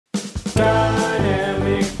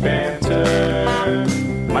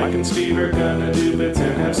and Steve are gonna do bits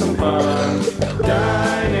and have some fun.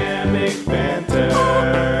 Dynamic banter,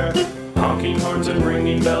 honking horns and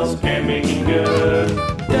ringing bells and making good.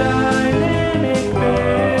 Dynamic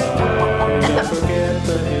banter, don't forget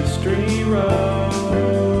the history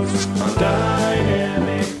roads on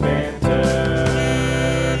Dynamic Banter.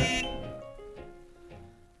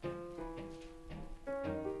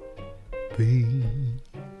 Beep,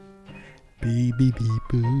 beep, beep, beep,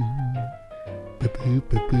 boo. Beep, beep,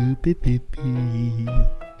 beep, beep, beep, beep, beep.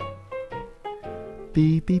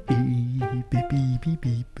 Beep, beep, beep, beep, beep, beep,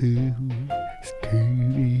 beep, boo.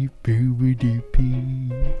 Scooby, boo, boo, doo,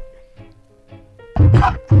 beep.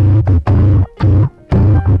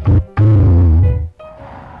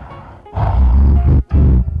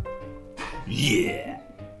 Yeah.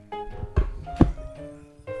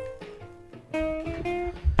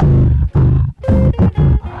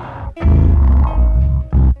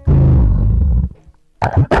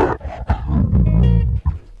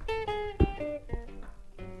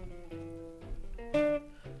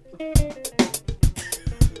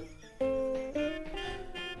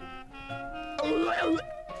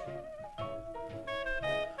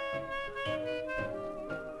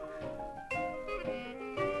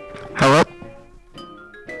 Hello?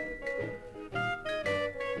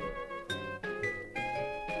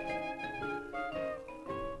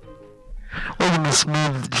 Welcome to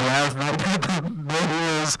Smooth Jazz Night at the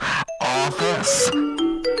Mayor's office.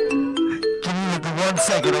 Give me 1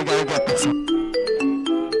 second, I gotta get this.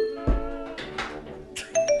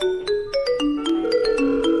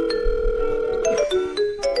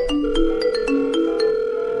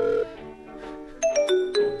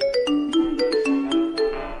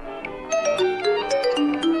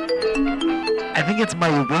 I think it's my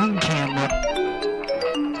ring camera.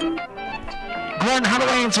 Glenn, how do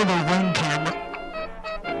I answer the ring camera?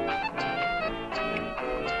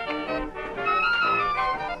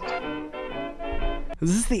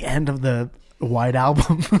 Is this the end of the White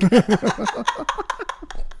Album?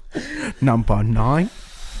 Number 9.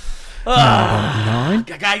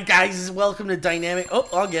 Number 9. Guys, welcome to Dynamic. Oh,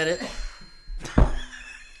 I'll get it.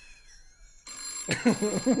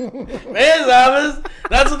 Mayor's office.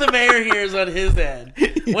 That's what the mayor hears on his end.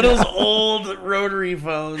 One of those old rotary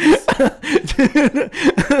phones.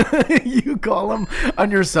 You call them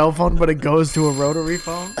on your cell phone, but it goes to a rotary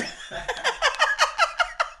phone?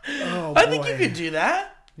 Oh, I think you could do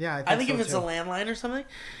that. Yeah, I think so if it's too. a landline or something.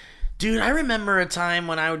 Dude, I remember a time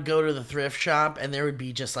when I would go to the thrift shop and there would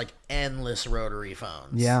be just like endless rotary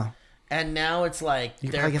phones. Yeah. And now it's like You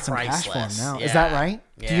can they're probably get some cash priceless. for them now. Yeah. Is that right?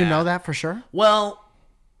 Do you Yeah. know that for sure? Well,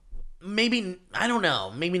 maybe, I don't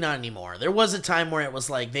know. Maybe not anymore. There was a time where it was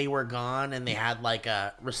like they were gone and they had like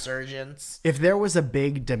a resurgence. If there was a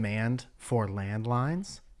big demand for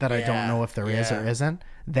landlines that I don't know if there is or isn't,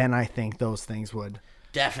 then I think those things would.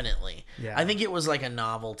 Definitely. Yeah. I think it was like a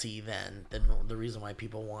novelty then. The reason why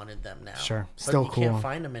people wanted them now. Sure. But Still you cool. can't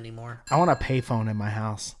find them anymore. I want a payphone in my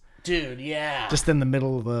house. Dude, yeah. Just in the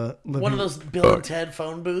middle of the living. One of those Bill and Ted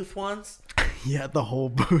phone booth ones. Yeah, the whole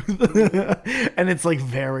booth. And it's like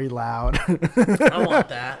very loud. I want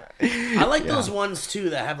that. I like those ones too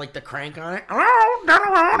that have like the crank on it.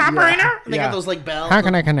 Hello, operator. They got those like bells. How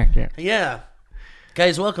can I connect you? Yeah.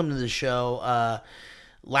 Guys, welcome to the show.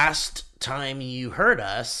 Last time you heard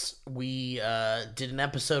us, we did an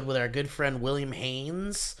episode with our good friend William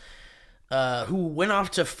Haynes, who went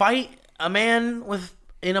off to fight a man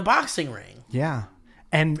in a boxing ring. Yeah.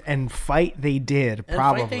 And fight they did,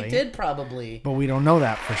 probably. And fight they did, probably. But we don't know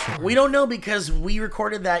that for sure. We don't know because we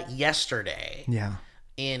recorded that yesterday. Yeah.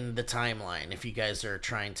 In the timeline, if you guys are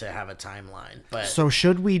trying to have a timeline. But So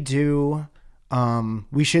should we do...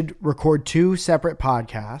 we should record 2 separate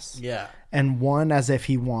podcasts. yeah. And one as if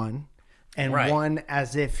he won. And one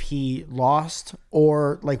as if he lost.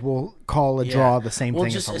 Or like we'll call a draw the same thing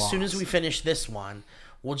just as a loss. as soon as we finish this one,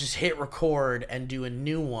 we'll just hit record and do a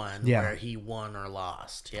new one where he won or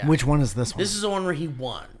lost. Yeah. Which one is this one? This is the one where he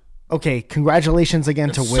won. Okay, congratulations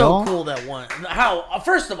again to So Will. cool that one. How?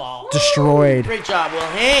 First of all, Destroyed. Great job, Will.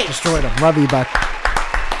 Hey. Destroyed him. Love you, bud.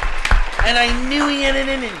 And I knew he had it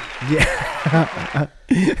in him. Yeah.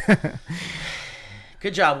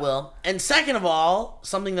 Good job, Will. And second of all,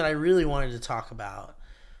 something that I really wanted to talk about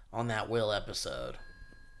on that Will episode.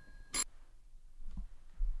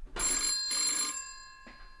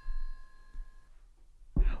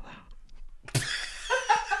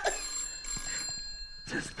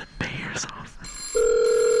 This is the mayor's office.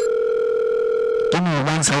 Give me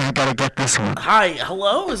 1 second, I gotta get this one. Hi,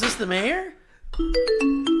 hello? Is this the mayor?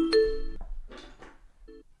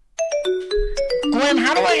 Glenn,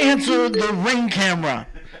 how do I answer the ring camera?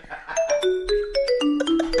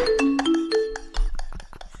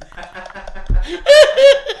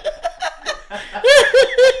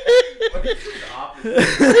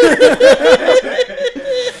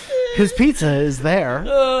 His pizza is there,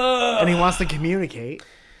 and he wants to communicate.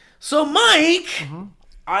 So, Mike,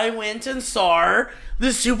 I went and saw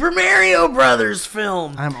the Super Mario Brothers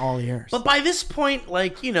film. I'm all ears. But by this point,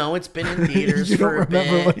 like, you know, it's been in theaters You for don't a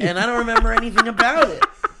remember bit, and I don't remember anything about it.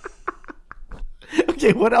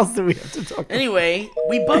 Okay, what else do we have to talk about? Anyway,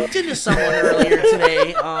 we bumped into someone earlier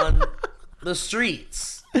today on the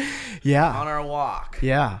streets Yeah. on our walk.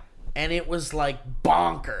 Yeah. And it was like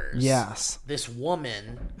bonkers. Yes. This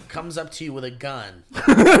woman comes up to you with a gun.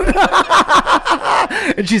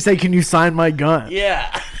 And she said, "Can you sign my gun?"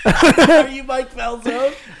 Yeah. Are you Mike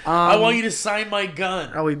Falzone? I want you to sign my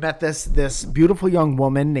gun. Oh, we met this beautiful young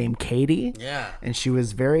woman named Katie. Yeah. And she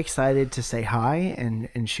was very excited to say hi.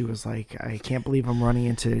 And she was like, "I can't believe I'm running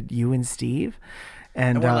into you and Steve."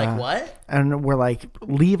 And we're like, what? And we're like,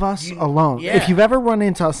 leave us alone. yeah. If you've ever run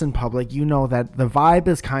into us in public, you know that the vibe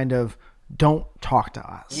is kind of, don't talk to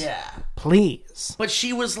us. Yeah. Please. But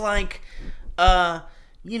she was like,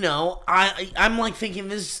 you know, I'm like thinking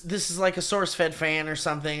this is like a SourceFed fan or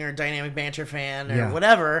something, or Dynamic Banter fan or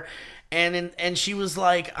whatever. And she was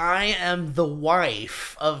like, I am the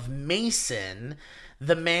wife of Mason,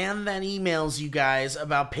 the man that emails you guys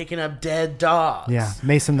about picking up dead dogs. Yeah,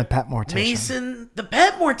 Mason the pet mortician. Mason the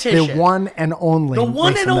pet mortician. The one and only. The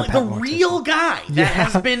one Mason and only, pet the mortician. real guy that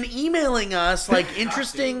has been emailing us like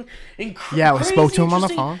interesting, Yeah, we spoke to him on the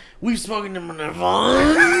phone. We've spoken to him on the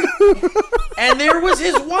phone, and there was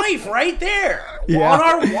his wife right there on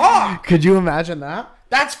our walk. Could you imagine that?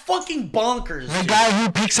 That's fucking bonkers. The dude. guy who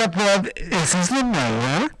picks up the is his name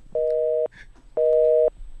Noah?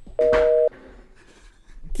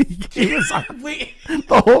 He was on Wait,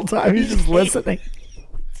 the whole time. He's just listening.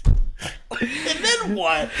 and then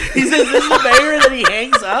what? He says this is the mayor, and then he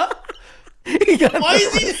hangs up. Why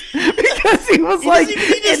is he? Because he was like, doesn't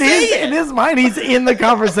even need to say it. in his mind, he's in the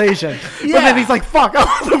conversation. But Yeah. then he's like, fuck, I'm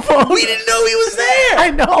on the phone. We didn't know he was there. I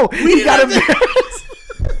know. He didn't got have to- embarrassed.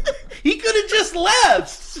 He could have just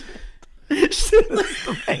left.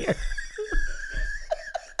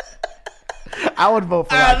 I would vote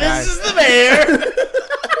for that guy. This is the mayor.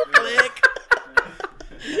 Click.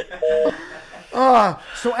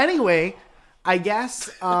 So anyway, I guess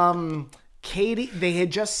Katie, they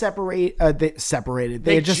had just separated.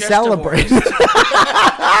 They had just celebrated,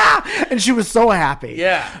 and she was so happy.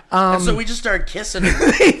 Yeah. And so we just started kissing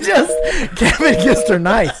her. Kevin kissed her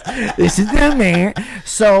nice. This is the man.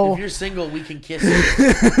 So If you're single, we can kiss you.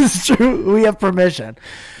 it's true. We have permission.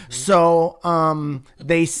 So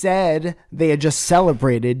they said they had just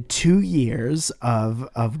celebrated 2 years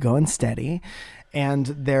of going steady. And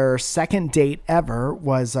their second date ever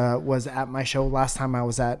was at my show last time I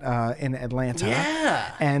was at in Atlanta.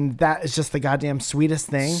 Yeah. And that is just the goddamn sweetest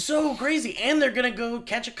thing. So crazy. And they're going to go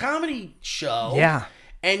catch a comedy show. Yeah.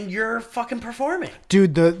 And you're fucking performing.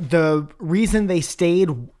 Dude, the reason they stayed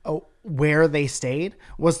where they stayed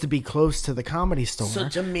was to be close to the Comedy Store. So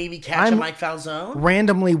to maybe catch a Mike Falzone?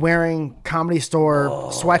 Randomly wearing Comedy Store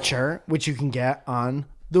sweatshirt, which you can get on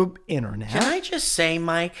the internet. Can I just say,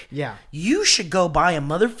 Mike? Yeah. You should go buy a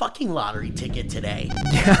motherfucking lottery ticket today.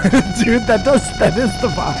 Dude, that is the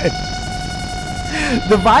vibe.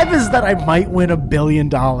 The vibe is that I might win $1 billion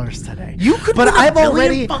today. You could but win I've $1 billion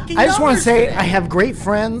already. fucking I just want dollars to say today. I have great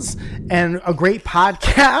friends and a great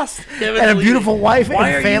podcast Kevin, and a beautiful wife why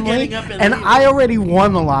are and you family. getting up and And leaving? I already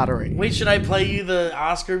won the lottery. Wait, should I play you the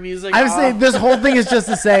Oscar music? I was saying this whole thing is just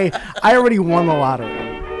to say I already won the lottery.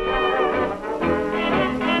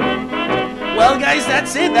 Well, guys,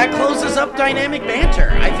 that's it. That closes up Dynamic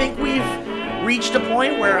Banter. I think we've reached a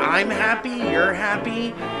point where I'm happy, you're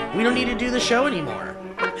happy. We don't need to do the show anymore.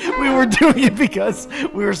 We were doing it because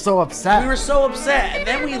we were so upset. We were so upset. And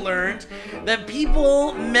then we learned that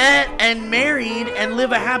people met and married and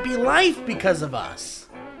live a happy life because of us.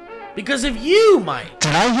 Because of you, Mike.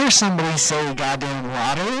 Did I hear somebody say goddamn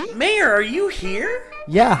lottery? Mayor, are you here?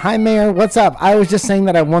 Yeah, hi Mayor, what's up? I was just saying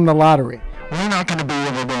that I won the lottery. We're not going to be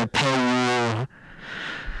able to pay you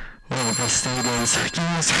whatever the state is. Give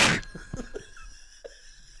me a second.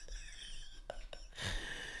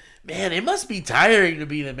 Man, it must be tiring to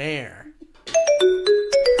be the mayor.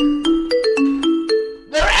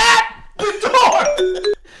 They're at the door!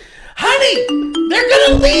 Honey, they're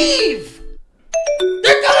gonna leave!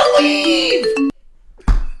 They're gonna leave!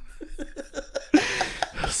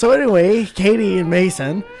 So anyway, Katie and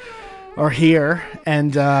Mason are here,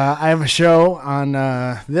 and I have a show on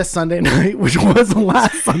this Sunday night, which was the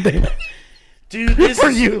last Sunday night. Dude, this For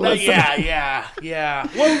is... you listening. Yeah.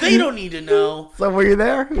 Well, they don't need to know. So were you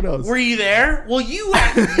there? Who knows? Were you there? Well,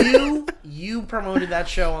 you promoted that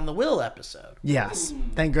show on the Will episode. Yes,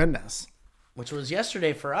 thank goodness. which was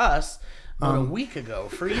yesterday for us, but a week ago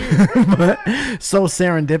for you. So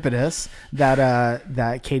serendipitous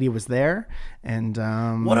that Katie was there, and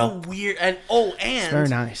What a weird and very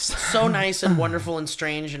nice. so nice and wonderful and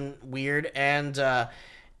strange and weird,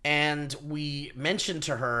 and we mentioned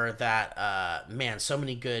to her that man, so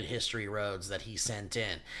many good history roads that he sent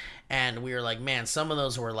in. And we were like, man, some of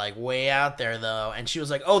those were like way out there though. And she was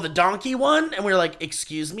like, oh, the donkey one? And we were like,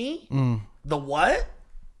 excuse me? The what?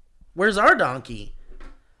 Where's our donkey?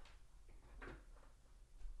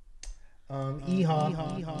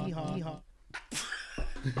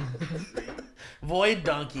 Void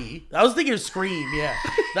donkey. I was thinking of Scream, yeah.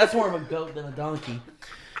 That's more of a goat than a donkey.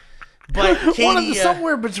 But Katie,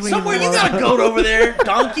 somewhere between. somewhere you got a goat over there,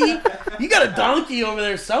 donkey. You got a donkey over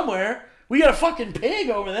there somewhere. We got a fucking pig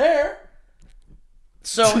over there.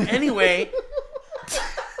 So anyway,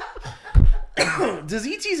 does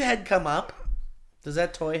E.T.'s head come up? Does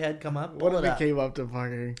that toy head come up? What if it came up to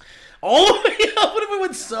fucking? All the way up? What if it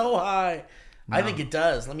went so high? No. I think it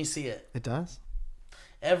does. Let me see it. It does?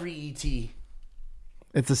 Every E.T.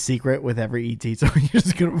 It's a secret with every E.T., so you're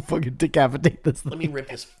just going to fucking decapitate this thing. Let me rip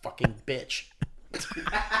this fucking bitch.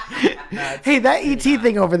 Hey, that E.T.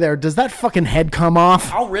 thing over there, does that fucking head come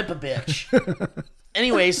off? I'll rip a bitch.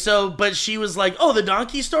 Anyway, but she was like, oh, the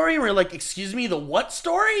donkey story? And we're like, excuse me, the what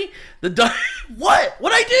story? What?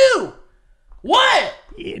 What'd I do? What?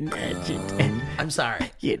 You nudge it. I'm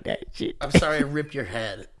sorry. You nudge it. I'm sorry I ripped your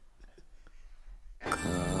head.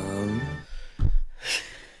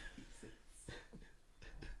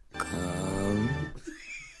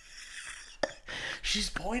 She's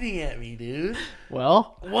pointing at me, dude.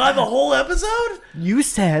 Well, What, the whole episode? you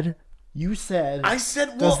said, I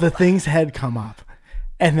said, does the thing's head come up?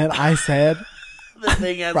 And then I said, the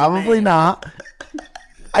thing has a probably name. not.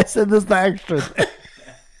 I said this the extra thing.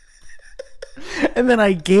 And then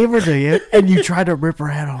I gave her to you, and you tried to rip her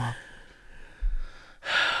head off.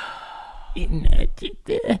 You nudged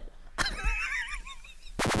it.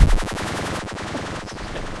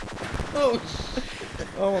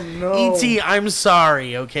 Oh no. E.T., I'm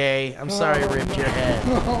sorry, okay? I'm sorry I ripped your head.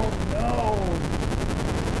 Oh no.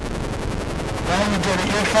 Now you did it.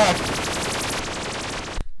 You're fucked.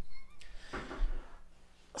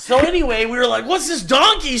 So anyway, we were like, what's this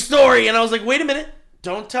donkey story? And I was like, wait a minute.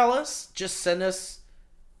 Don't tell us. Just send us.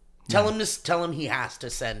 Tell him he has to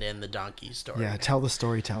send in the donkey story. Yeah, tell the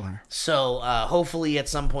storyteller. So hopefully at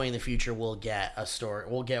some point in the future we'll get a story.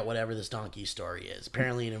 We'll get whatever this donkey story is.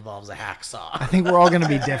 Apparently it involves a hacksaw. I think we're all going to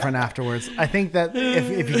be different afterwards. I think that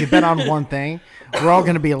if you could bet on one thing, we're all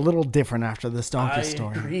going to be a little different after this donkey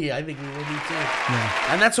story. I agree. I think we will be too.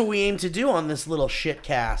 Yeah. And that's what we aim to do on this little shit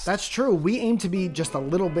cast. That's true. We aim to be just a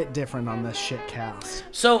little bit different on this shit cast.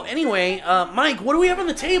 So anyway, Mike, what do we have on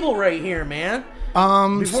the table right here, man?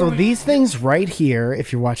 These things right here,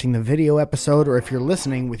 if you're watching the video episode or if you're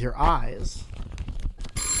listening with your eyes,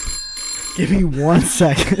 give me 1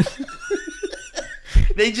 second.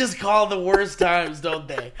 They just call the worst times, don't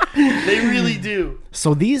they? They really do.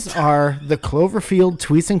 So these are the Cloverfield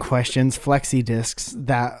Tweets and Questions flexi discs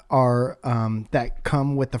that are that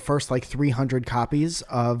come with the first like 300 copies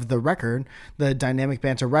of the record, the Dynamic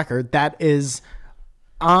Banter record that is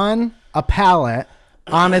on a pallet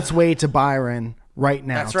on its way to Byron right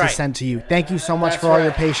now. That's to right. send to you. Thank you so much That's for all your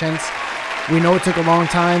right. patience. We know it took a long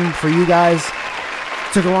time for you guys.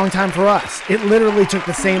 It took a long time for us. It literally took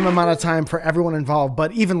the same amount of time for everyone involved,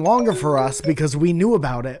 but even longer for us because we knew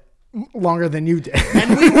about it longer than you did.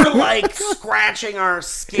 And we were like scratching our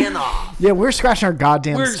skin off. Yeah, we're scratching our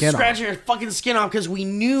goddamn We were skin scratching off. our fucking skin off because we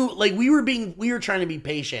knew, like, we were trying to be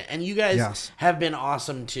patient, and you guys Yes. have been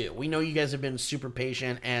awesome too. We know you guys have been super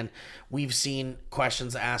patient, and we've seen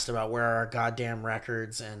questions asked about where are our goddamn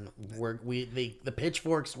records, and the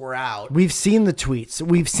pitchforks were out. We've seen the tweets.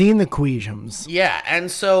 We've seen the queasums. Yeah, and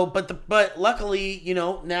so, but luckily,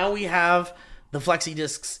 now we have the flexi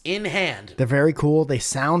discs in hand. They're very cool. They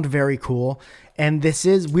sound very cool. And this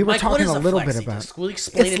is, we were Mike, what talking is a a little bit flexi about disc? Will you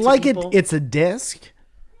explain it's it to like people? it's a disc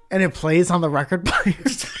and it plays on the record player.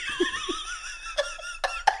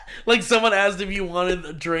 Like someone asked if you wanted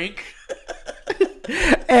a drink.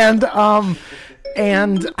 and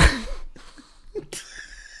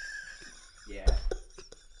Yeah.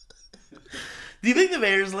 Do you think the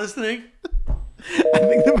mayor's listening? I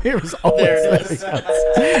think the mayor's always There it is.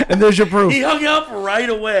 listening. And there's your proof. He hung up right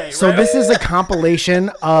away. So right? this is a compilation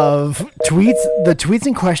of tweets, the Tweets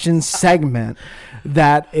and Questions segment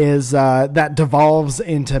that devolves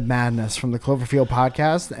into madness from the Cloverfield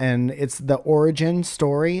podcast, and it's the origin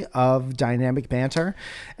story of dynamic banter.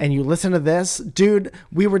 And you listen to this, dude.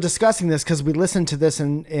 We were discussing this because we listened to this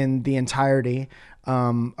in the entirety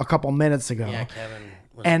a couple minutes ago. Yeah, Kevin.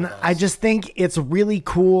 And I just think it's really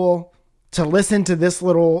cool to listen to this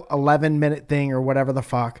little 11-minute thing or whatever the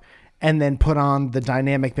fuck, and then put on the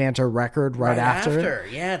dynamic banter record right after.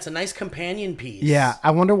 Yeah, it's a nice companion piece. Yeah,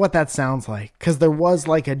 I wonder what that sounds like, because there was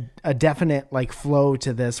like a definite like flow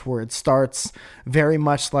to this where it starts very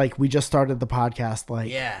much like we just started the podcast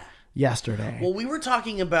like yesterday. Well, we were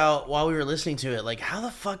talking about while we were listening to it, like how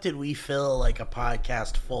the fuck did we fill like a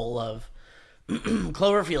podcast full of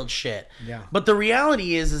Cloverfield shit? Yeah. But the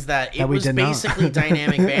reality is that it was basically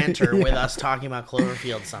dynamic banter with us talking about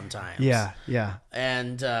Cloverfield sometimes. Yeah.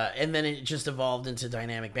 And then it just evolved into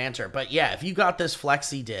dynamic banter. But yeah, if you got this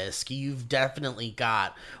flexi disc, you've definitely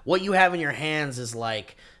got what you have in your hands is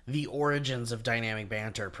like the origins of dynamic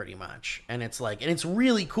banter pretty much. And it's like, and it's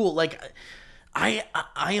really cool. Like I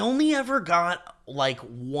only ever got like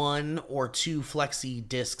 1 or 2 flexi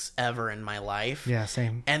discs ever in my life. Yeah,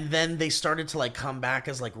 same. And then they started to like come back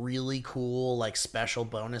as like really cool like special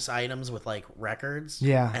bonus items with like records.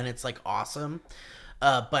 Yeah. And it's like awesome.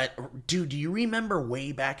 But dude, do you remember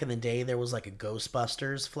way back in the day there was like a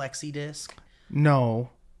Ghostbusters flexi disc? No,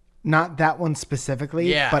 not that one specifically.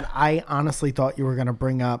 Yeah. But I honestly thought you were gonna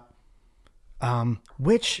bring up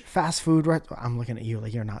which fast food I'm looking at you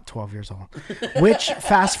like you're not 12 years old. Which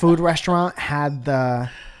fast food restaurant had the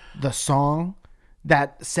song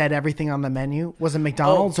that said everything on the menu? Was it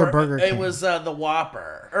McDonald's or Burger King? It was the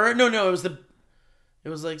Whopper. Or no, it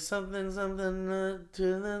was like something to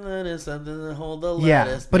the lettuce, something to hold the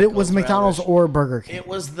lettuce. Yeah, but it was McDonald's or Burger King. It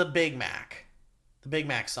was the Big Mac. The Big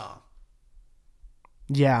Mac song.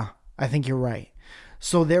 Yeah, I think you're right.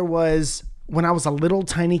 So there was, when I was a little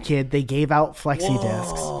tiny kid, they gave out flexi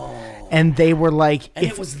discs, and they were like, and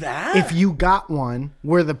it was that? If you got one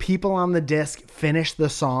where the people on the disc finished the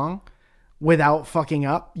song without fucking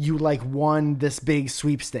up, you like won this big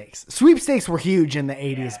sweepstakes. Sweepstakes were huge in the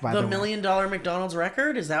 80s, by the way. The $1 million McDonald's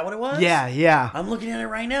record? Is that what it was? Yeah. I'm looking at it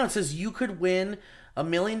right now. It says you could win $1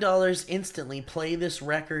 million instantly. Play this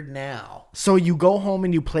record now. So you go home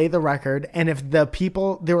and you play the record, and if the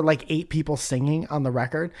people, there were like 8 people singing on the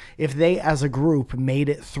record, if they as a group made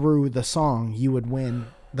it through the song, you would win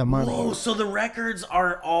the money. Whoa, so the records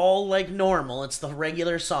are all like normal. It's the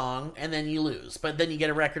regular song, and then you lose. But then you get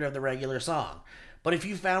a record of the regular song. But if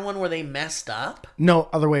you found one where they messed up? No,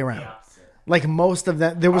 other way around. Like most of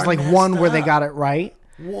them, there was like one where they got it right.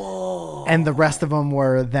 Whoa. And the rest of them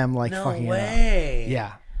were them like fucking way. it up.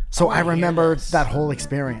 Yeah. So I remember that whole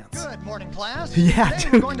experience. Good morning, class. Yeah, Today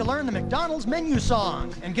dude. we're going to learn the McDonald's menu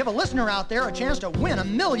song and give a listener out there a chance to win $1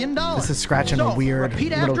 million. This is scratching a weird repeat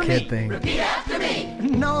little after kid me. thing. Repeat after me.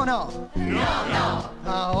 No.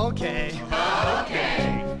 Oh, okay.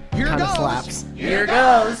 Here Kind of goes. slaps. Here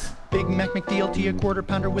goes. Big Mac McDLT, a quarter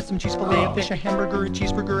pounder with some cheese fillet of fish, a hamburger, a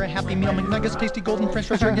cheeseburger, a Happy Meal, McNuggets, tasty golden French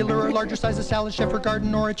fries, regular or larger size, a salad, chef or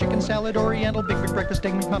garden, or a chicken salad, oriental, big breakfast,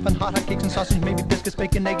 egg McMuffin, hot cakes and sausage, maybe biscuits,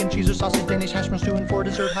 bacon, egg and cheese, or sausage, Danish hash brown stew, and for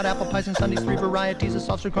dessert, hot apple pies and sundaes, 3 varieties of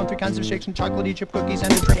soft serve cone, 3 kinds of shakes, and chocolatey chip cookies,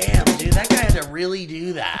 and a drink. Damn, dude, that guy had to really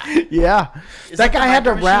do that. Yeah. Is that the guy had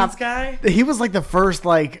to Micro rap. Machines guy? He was like the first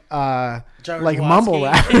like Jaworski. mumble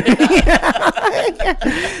rap.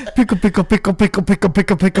 Pickle, pickle, pickle, pickle, pickle,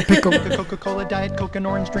 pickle, pickle, pickle. Coca-Cola, Diet Coke, and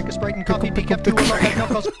orange, drink a Sprite and coffee, decaf, 2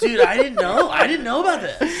 milk, Dude, I didn't know about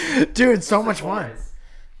this. Dude, so much fun.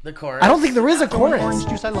 The chorus. I don't think there is a chorus. orange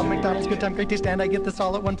juice, I love McDonald's, good time, great taste, and I get this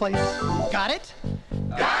all at one place. Got it?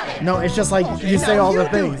 No, it's just like you say all the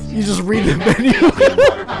things. You just read the menu.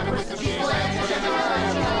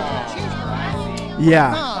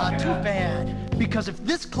 Yeah. Ah, too bad. Because if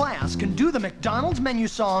this class can do the McDonald's menu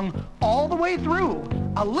song all the way through,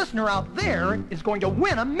 a listener out there is going to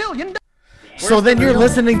win $1 million. So then you're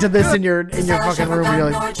listening to this in your fucking room and you're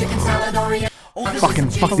like, fuck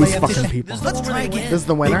these fucking people. Let's try again. This is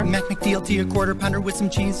the winner. Big Mac McDLT, a quarter pounder with some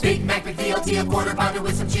cheese. Big Mac McDLT, a quarter pounder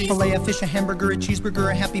with some cheese. Filet of fish, a hamburger, a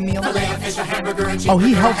cheeseburger, a Happy Meal. Filet of fish, a hamburger, and cheese. Oh,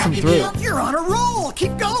 he helps him through. You're on a roll.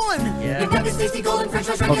 Keep going. Yeah. McNuggets, tasty golden French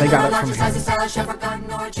fries, Oh, they got it from larger here. size of salad, chef or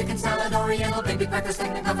garden, or a chicken salad, oriental, big breakfast,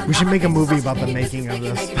 egg McMuffin, We should make a hot movie cakes, about the sausage, making of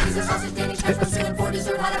bacon, this. egg and cheese, sausage, Danish hash brown stew, and for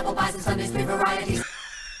dessert, hot apple pies and sundaes, 3 varieties.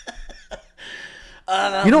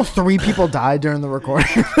 You know, 3 people died during the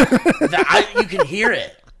recording. You can hear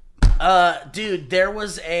it. Dude, there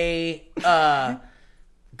was a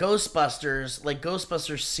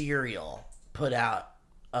Ghostbusters cereal put out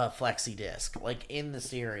a flexi disc, like in the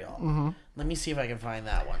cereal. Let me see if I can find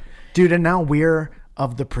that one. Dude, and now we're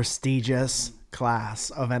of the prestigious class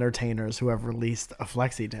of entertainers who have released a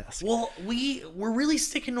flexi disc. Well, we're really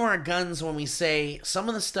sticking to our guns when we say some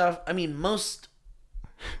of the stuff. I mean,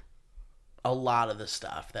 a lot of the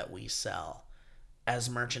stuff that we sell as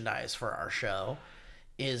merchandise for our show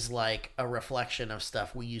is like a reflection of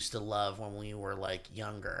stuff we used to love when we were like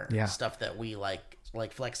younger. Yeah. Stuff that we like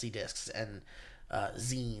flexi discs and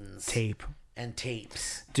zines, Tape. and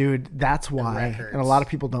tapes. Dude, that's why, records. and a lot of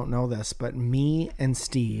people don't know this, but me and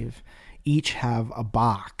Steve each have a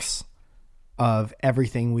box of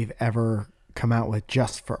everything we've ever come out with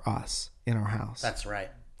just for us in our house. That's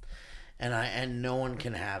right. And no one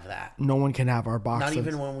can have that. No one can have our box. Not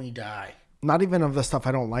even when we die. Not even of the stuff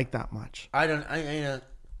I don't like that much. I don't.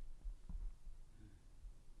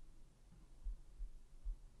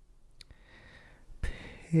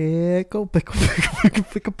 Pickle, pickle, pickle,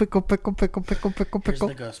 pickle, pickle, pickle, pickle, pickle, pickle, pickle, Here's pickle.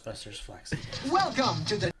 the Ghostbusters flexi. Welcome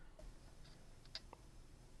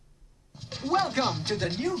to the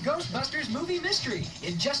new Ghostbusters movie mystery.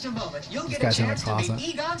 In just a moment, you'll get a guy's in a chance to meet closet.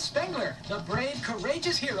 Egon Spengler, the brave,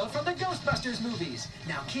 courageous hero from the Ghostbusters movies.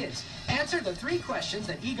 Now, kids, answer the 3 questions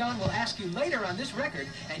that Egon will ask you later on this record,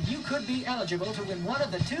 and you could be eligible to win one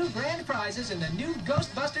of the 2 grand prizes in the new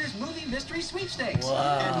Ghostbusters movie mystery sweepstakes.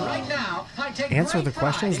 Wow. And right now, I take Answer great the pride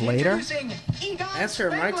questions in later? introducing Egon Answer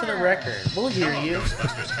them right to the Spengler. record. We'll hear Hello, you.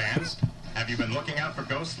 Ghostbusters fans. Have you been looking out for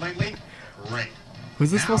ghosts lately? Great. Who's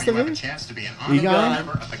this Now supposed to you have be? a chance to be an Egon? honorary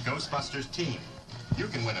member of the Ghostbusters team. You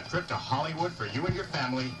can win a trip to Hollywood for you and your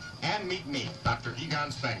family, and meet me, Dr. Egon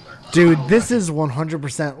Spengler. Dude, this is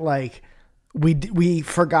 100% like we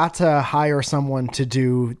forgot to hire someone to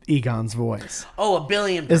do Egon's voice. Oh,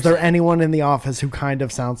 1,000,000,000%. Is there anyone in the office who kind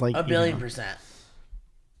of sounds like 1,000,000,000%.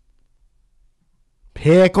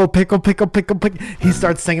 Pickle, pickle, pickle, pickle, pickle. He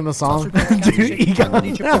starts singing the song. Dude, Egon.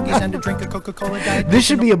 This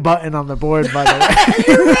should be a button on the board, by the way.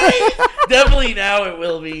 You're right. Definitely now it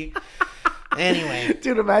will be. Anyway.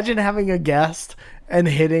 Dude, imagine having a guest and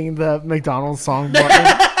hitting the McDonald's song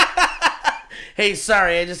button. Hey,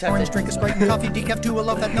 sorry, I just have Orange to. drink, a Sprite, and coffee, decaf, 2, I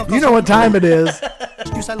love that milk. You know what time it is.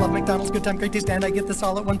 Juice, I love McDonald's, good time, great taste, and I get this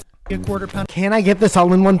all at one. A quarter pound. Can I get this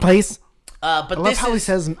all in one place? But I love this how he is,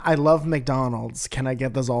 says, I love McDonald's. Can I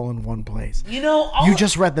get this all in one place? you know, You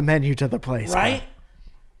just read the menu to the place. right?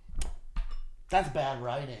 That's bad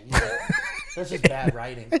writing. That's just bad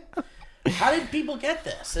writing. How did people get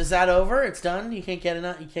this? Is that over? It's done. You can't get it.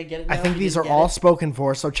 You can't get it. I now? think You these didn't are get all it? spoken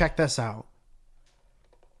for, so check this out.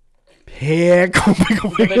 Pickle,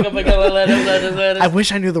 pickle, pickle. I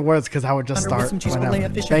wish I knew the words because I would just With start some cheese whenever. fillet, a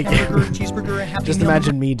fish, a Thank hamburger, a you. cheeseburger, a happy Just meal.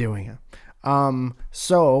 imagine me doing it.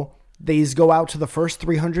 So these go out to the first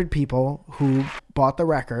 300 people who bought the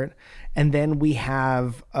record, and then we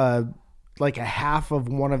have like a half of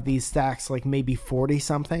one of these stacks, like maybe 40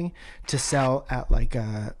 something, to sell at like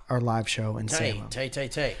our live show in Salem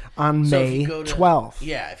Tay. on So if May you go to- 12th.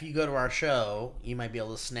 Yeah, if you go to our show, you might be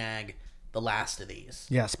able to snag the last of these.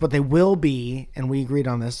 Yes, but they will be, and we agreed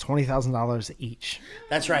on this, $20,000 each.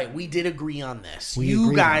 That's right. We did agree on this. We You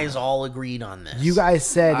agreed guys all agreed on this. You guys I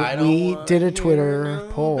said don't we wanna did a hear Twitter no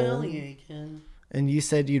poll, bellyaching. and you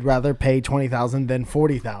said you'd rather pay $20,000 than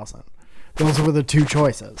 $40,000. Those were the 2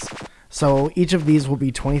 choices. So each of these will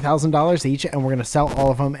be $20,000 each, and we're gonna sell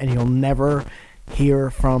all of them, and you'll never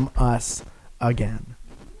hear from us again.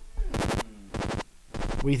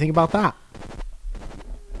 What do you think about that?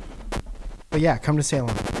 But yeah, come to Salem,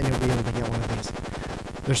 and you'll be able to get one of these.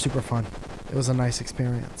 They're super fun. It was a nice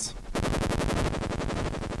experience.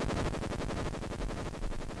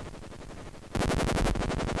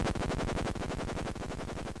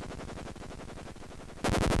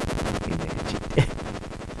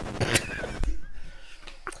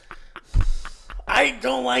 I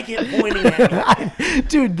don't like it pointing at me.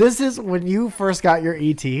 Dude, this is when you first got your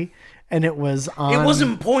ET, and it was on. It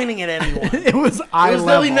wasn't pointing at anyone. It was eye It was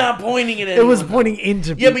level. definitely not pointing at It anyone. was pointing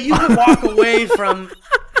into. Yeah, but you could walk away from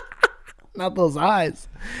Not those eyes.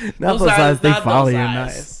 Not those eyes. They not follow those you eyes.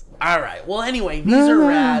 nice. All right. Well, anyway, these are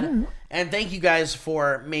rad, and thank you guys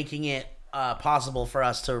for making it possible for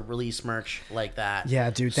us to release merch like that. Yeah,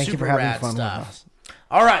 dude. Thank you Super for having rad fun stuff. with us.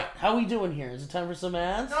 All right, how we doing here? Is it time for some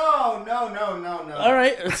ads? No. All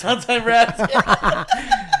right, it's not time for ads.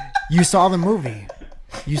 You saw the movie.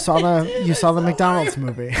 You saw the McDonald's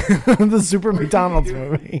movie. The Super McDonald's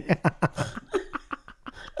movie.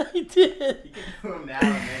 I did.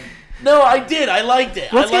 No, I did. I liked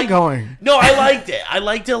it. Let's I get liked, going. No, I liked it. I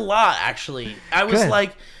liked it a lot, actually. I was Good.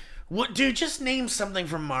 like, "What, dude? Just name something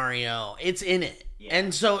from Mario. It's in it."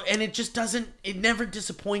 And it just doesn't. It never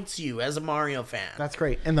disappoints you as a Mario fan. That's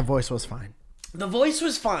great. And the voice was fine. The voice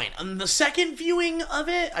was fine. On the second viewing of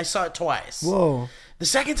it, I saw it twice. Whoa. The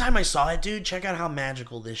second time I saw it, dude, check out how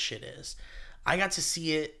magical this shit is. I got to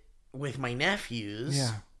see it with my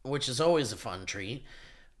nephews, which is always a fun treat.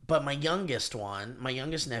 But my youngest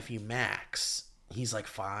nephew, Max, he's like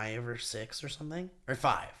 5 or 6 or something, or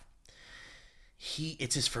 5.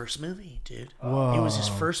 It's his first movie, dude. Whoa. It was his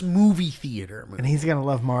first movie theater movie. And he's gonna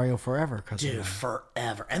love Mario forever, dude,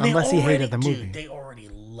 forever. And unless he hated the movie. Dude, they already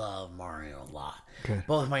love Mario a lot. Good.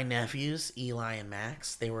 Both my nephews, Eli and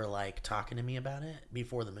Max, they were like talking to me about it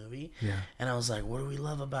before the movie. Yeah. And I was like, "What do we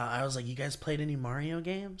love about?" I was like, "You guys played any Mario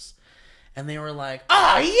games?" And they were like,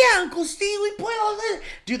 "Oh yeah, Uncle Steve, we played all this."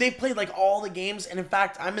 Dude, they played like all the games, and in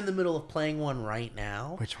fact, I'm in the middle of playing one right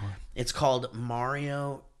now. Which one? It's called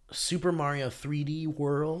Super Mario 3D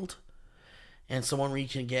World, and it's the one where you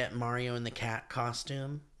can get Mario in the cat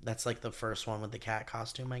costume. That's like the first one with the cat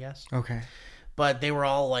costume, I guess. Okay. But they were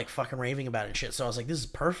all like fucking raving about it and shit. So I was like, this is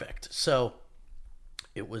perfect. So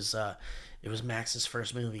it was Max's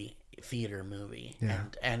first theater movie. Yeah.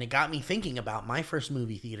 And it got me thinking about my first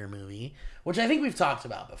theater movie, which I think we've talked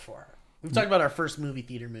about before. We've talked about our first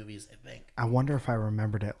theater movies, I think. I wonder if I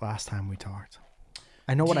remembered it last time we talked.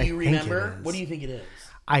 I know what I think it is. Do you remember? What do you think it is?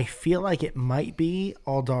 I feel like it might be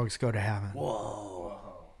All Dogs Go to Heaven. Whoa.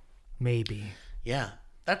 Maybe. Yeah,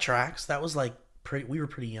 that tracks. That was like we were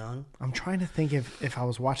pretty young. I'm trying to think if I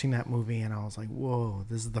was watching that movie and I was like, whoa,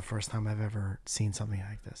 this is the first time I've ever seen something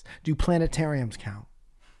like this. Do planetariums count?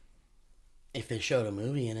 If they showed a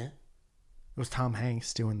movie in it. It was Tom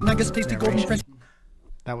Hanks doing the narration.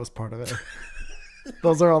 That was part of it.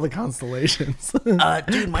 Those are all the constellations. Dude,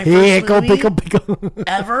 my first movie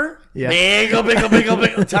ever? Yeah.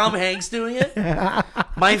 Pickle. Tom Hanks doing it?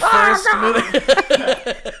 My first movie.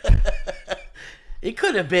 It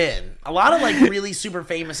could have been. A lot of like really super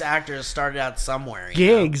famous actors started out somewhere.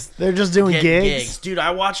 Gigs. They're just doing gigs. Dude,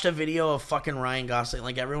 I watched a video of fucking Ryan Gosling.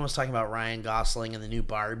 Like everyone was talking about Ryan Gosling and the new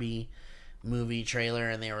Barbie movie trailer,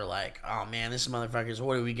 and they were like, "Oh man, this motherfucker's.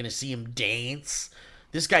 What are we gonna see him dance?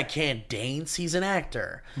 This guy can't dance. He's an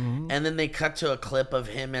actor." Mm-hmm. And then they cut to a clip of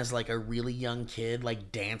him as like a really young kid,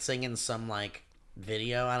 like dancing in some like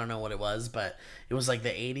video. I don't know what it was, but it was like the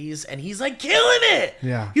 80s, and he's like killing it.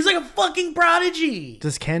 Yeah, he's like a fucking prodigy.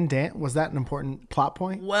 Does Ken dance? Was that an important plot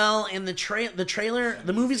point? Well, in the trailer,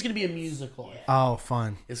 the movie's gonna be a musical. Oh,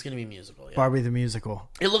 fun! It's gonna be a musical. Yeah. Barbie the musical.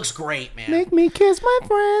 It looks great, man. Make me kiss my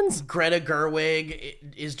friends. Greta Gerwig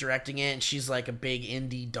is directing it, and she's like a big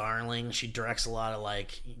indie darling. She directs a lot of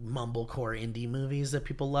like mumblecore indie movies that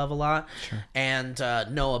people love a lot. Sure. And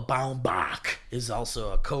Noah Baumbach is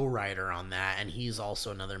also a co-writer on that, and he's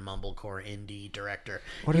also another mumblecore indie director.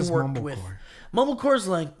 What is mumblecore? Mumblecore's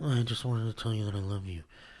like, I just wanted to tell you that I love you.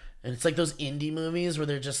 And it's like those indie movies where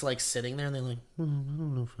they're just like sitting there and they're like, I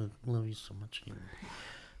don't know if I love you so much anymore.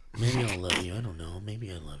 Maybe I'll love you. I don't know.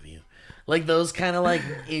 Maybe I love you. Like those kind of like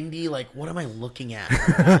indie, like, what am I looking at?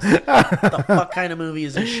 The fuck kind of movie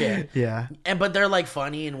is this shit? Yeah. But they're like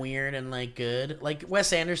funny and weird and like good. Like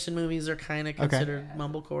Wes Anderson movies are kind of considered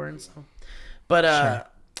mumblecore and stuff. But sure.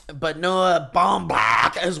 But Noah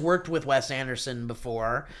Baumbach has worked with Wes Anderson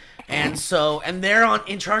before, and they're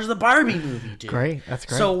in charge of the Barbie movie, dude. Great, that's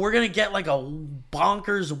great. So we're gonna get like a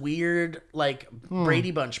bonkers, weird, like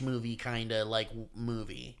Brady Bunch movie kind of like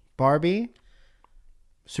movie. Barbie,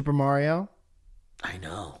 Super Mario. I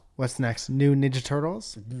know. What's next? New Ninja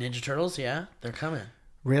Turtles. Ninja Turtles, yeah, they're coming.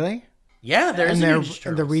 Really? Yeah, there's Ninja Turtles.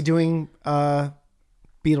 And they're redoing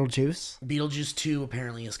Beetlejuice. Beetlejuice 2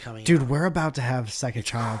 apparently is coming Dude, out. We're about to have second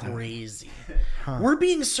childhood. Crazy. We're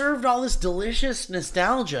being served all this delicious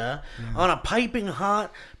nostalgia on a piping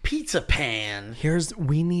hot pizza pan.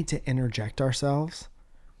 We need to interject ourselves.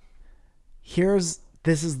 This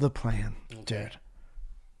is the plan, dude.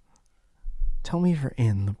 Tell me if you're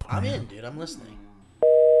in the plan. I'm in, dude. I'm listening.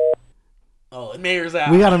 Oh, and Mayor's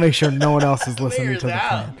out. We got to make sure no one else is listening to the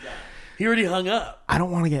plan. He already hung up. I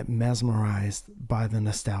don't want to get mesmerized by the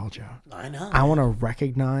nostalgia. I know. I want to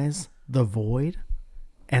recognize the void,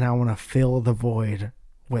 and I want to fill the void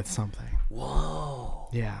with something. Whoa.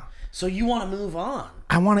 Yeah. So you want to move on.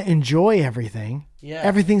 I want to enjoy everything. Yeah.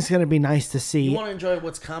 Everything's going to be nice to see. You want to enjoy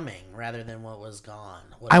what's coming rather than what was gone.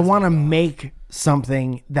 I want to make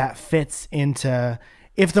something that fits into...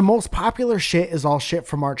 If the most popular shit is all shit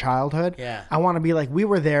from our childhood, I want to be like, we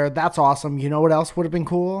were there. That's awesome. You know what else would have been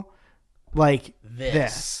cool? Like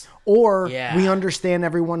this. Or we understand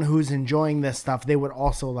everyone who's enjoying this stuff. They would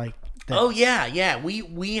also like this. Oh, yeah. Yeah.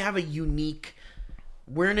 We have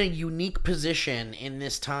we're in a unique position in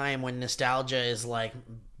this time when nostalgia is like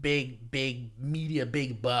big media,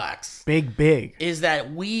 big bucks, big, is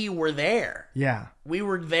that we were there. Yeah. We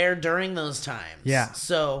were there during those times. Yeah.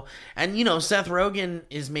 So, and you know, Seth Rogen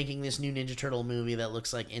is making this new Ninja Turtle movie that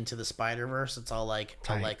looks like Into the Spider-Verse. It's all like,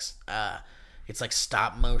 it's like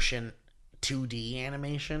stop motion 2D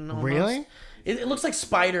animation almost. Really? It looks like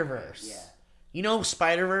Spider-Verse. Yeah. You know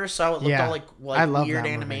Spider-Verse, how it looked all like I love weird that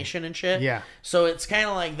animation and shit? Yeah. So it's kind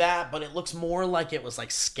of like that, but it looks more like it was like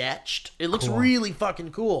sketched. It looks really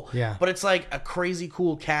fucking cool. Yeah. But it's like a crazy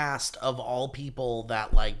cool cast of all people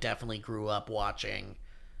that like definitely grew up watching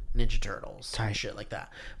Ninja Turtles and shit like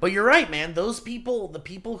that. But you're right, man. Those people, the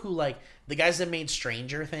people who like, the guys that made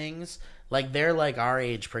Stranger Things, like they're like our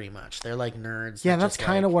age pretty much. They're like nerds. Yeah, that's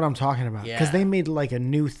kind of what I'm talking about. Because they made like a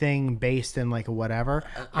new thing based in like a whatever.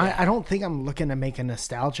 I don't think I'm looking to make a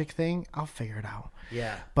nostalgic thing. I'll figure it out.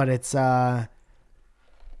 Yeah. But it's,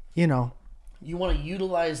 you know. You want to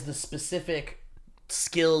utilize the specific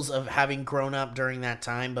skills of having grown up during that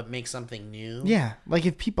time, but make something new. Yeah. Like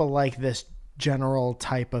if people like this general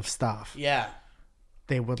type of stuff. Yeah.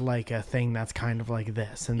 They would like a thing that's kind of like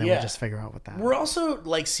this, and then we'll just figure out what that is. We're also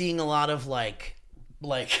like seeing a lot of like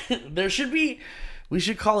there should be, we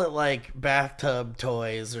should call it like bathtub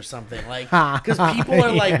toys or something, like because people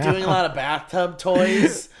are like doing a lot of bathtub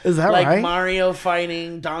toys. Is that like right? Mario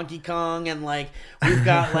fighting Donkey Kong, and like we've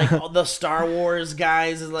got like the Star Wars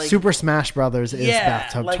guys, like Super Smash Brothers is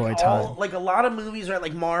bathtub like toy all, time. like a lot of movies, right?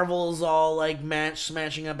 Like Marvel's all like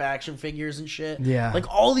smashing up action figures and shit. Yeah, like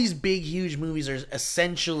all these big huge movies are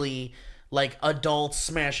essentially like adults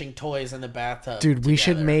smashing toys in the bathtub. Dude, we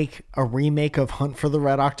should make a remake of Hunt for the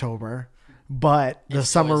Red October, but the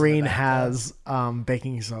submarine has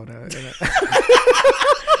baking soda in it.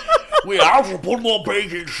 We have to put more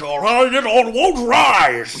baking soda and it all won't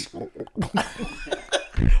rise.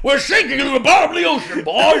 We're sinking in the bottom of the ocean,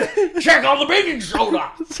 boys. Check on the baking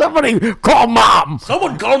soda. Somebody call Mom.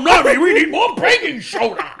 Someone call Mommy. We need more baking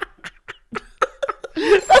soda.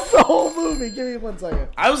 That's the whole movie. Give me 1 second.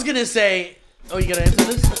 I was going to say... Oh, you got to answer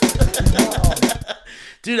this?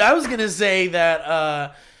 Dude, I was going to say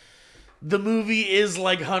that... the movie is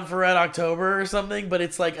like Hunt for Red October or something, but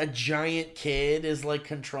it's like a giant kid is like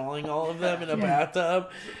controlling all of them in a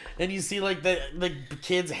bathtub, and you see like the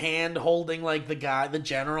kid's hand holding like the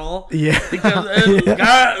general. Yeah.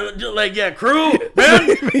 Guy, crew, man,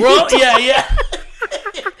 yeah.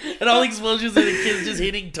 And all the explosions and the kids just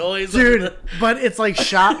hitting toys. Dude, but it's like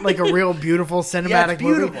shot like a real beautiful cinematic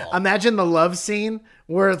movie. beautiful. Imagine the love scene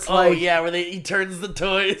where it's like... where he turns the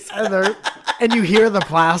toys. And you hear the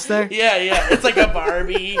plastic. Yeah. It's like a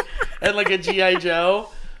Barbie and like a G.I. Joe.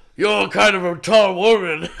 You're kind of a tall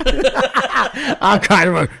woman. I'm kind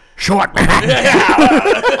of a short man.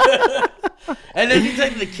 And then you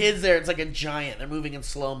take the kids there, it's like a giant. They're moving in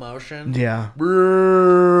slow motion. Yeah.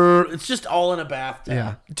 It's just all in a bathtub.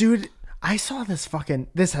 Yeah. Dude, I saw this fucking...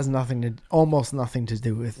 This has almost nothing to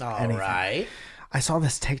do with anything. Right. I saw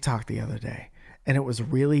this TikTok the other day, and it was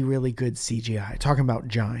really, really good CGI. Talking about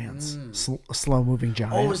giants. Slow-moving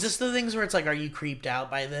giants. Oh, is this the things where it's like, are you creeped out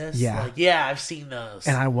by this? Yeah. Like, yeah, I've seen those.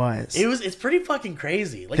 And I was. It's pretty fucking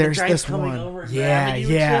crazy. Like There's the giants this coming one. over and Yeah. grabbing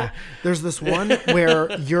you and shit. There's this one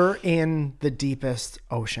where you're in the deepest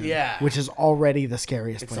ocean. Yeah. Which is already the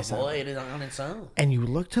scariest It's place a ever. void on its own. And you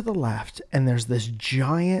look to the left, and there's this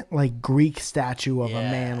giant, like, Greek statue of a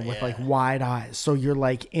man with, like, wide eyes. So you're,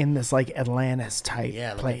 like, in this, like, Atlantis type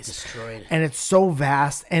place. Destroyed. And it's so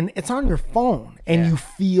vast, and it's on your phone, and you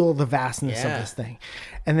feel the vastness of this thing.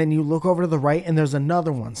 And then you look over to the right, and there's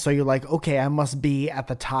another one. So you're like, okay, I must be at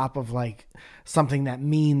the top of, like, something that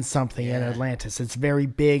means something in Atlantis. It's very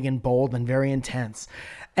big and bold and very intense.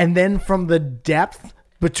 And then from the depth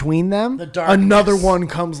between them, another one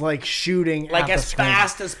comes like shooting like at as the screen.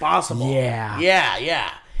 fast as possible.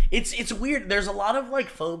 Yeah. It's weird. There's a lot of like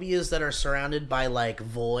phobias that are surrounded by like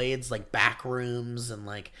voids, like back rooms and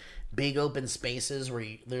like big open spaces where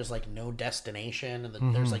there's like no destination,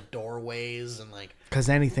 and there's like doorways and like, because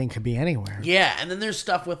anything could be anywhere. Yeah, and then there's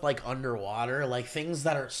stuff with like underwater, like things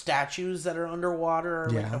that are statues that are underwater are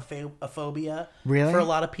like a phobia. Really? For a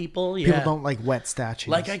lot of people. Yeah. People don't like wet statues.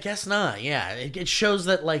 Like, I guess not. Yeah, it shows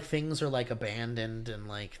that like things are like abandoned and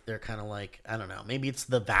like they're kind of like, I don't know. Maybe it's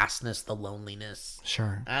the vastness, the loneliness.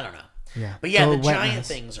 Sure. I don't know. Yeah. But yeah, So the wetness. giant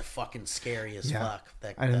things are fucking scary as fuck.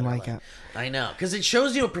 I didn't like it. I know, because it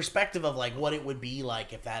shows you a perspective of like what it would be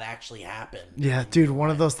like if that actually happened. Yeah, dude, one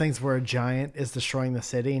of those things where a giant is destroying the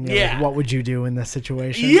city, and you're like, what would you do in this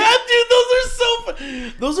situation? Yeah,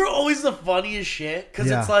 dude, those are always the funniest shit,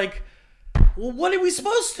 because it's like, well, what are we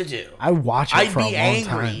supposed to do? I watch it for a long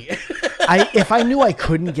angry. time. If I knew I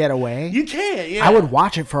couldn't get away, You can't, yeah. I would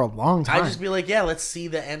watch it for a long time. I'd just be like, yeah, let's see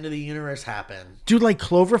the end of the universe happen. Dude, like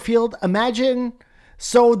Cloverfield, imagine.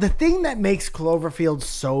 So the thing that makes Cloverfield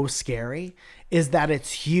so scary is that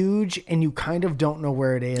it's huge and you kind of don't know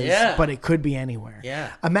where it is, Yeah. but it could be anywhere.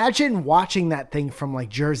 Yeah. Imagine watching that thing from like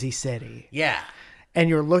Jersey City. Yeah. And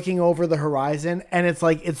you're looking over the horizon and it's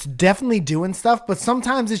like, it's definitely doing stuff, but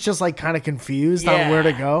sometimes it's just like kind of confused on where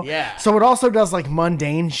to go. Yeah. So it also does like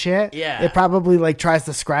mundane shit. Yeah. It probably like tries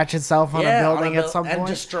to scratch itself on a building at some and point.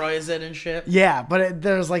 destroys it and shit. Yeah, but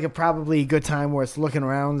there's like a probably good time where it's looking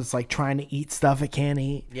around. It's like trying to eat stuff it can't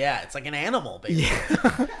eat. Yeah, it's like an animal,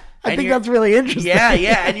 basically. I think that's really interesting. Yeah,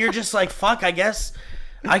 yeah, and you're just like, fuck, I guess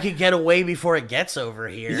I could get away before it gets over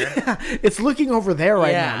here. Yeah, it's looking over there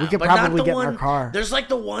right now. We could but not probably the get one, in our car. There's like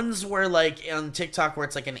the ones where like on TikTok where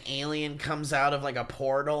it's like an alien comes out of like a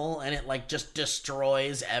portal and it like just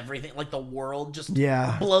destroys everything. Like the world just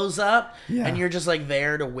blows up. Yeah. And you're just like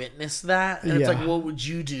there to witness that. And it's Yeah. like, what would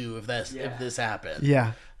you do if this happened?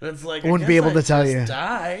 Yeah. And it's like, Wouldn't be able to tell you.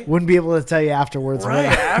 Die. Wouldn't be able to tell you afterwards. Right,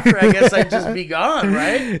 would I? after I guess I'd just be gone,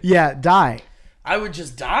 right? Yeah, die. I would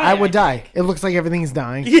just die. I would die. It looks like everything's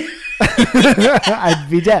dying. I'd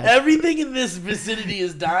be dead. Everything in this vicinity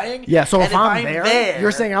is dying. Yeah, so and if I'm there, you're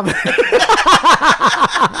saying I'm there.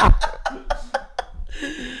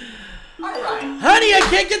 Honey, I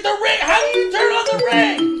can't get the ring. How do you turn on the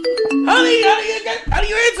ring? Honey, how do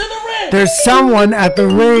you answer the ring? There's someone at the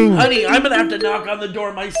ring. Honey, I'm gonna have to knock on the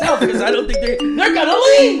door myself because I don't think they're gonna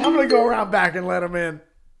leave. I'm gonna go around back and let them in.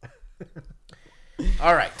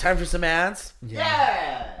 All right, time for some ads.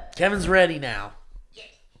 Yeah. Kevin's ready now.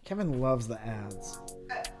 Kevin loves the ads.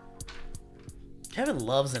 Kevin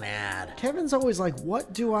loves an ad. Kevin's always like,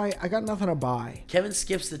 what do I got nothing to buy. Kevin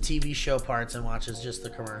skips the TV show parts and watches just the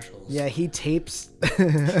commercials. Yeah, he tapes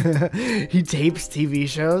TV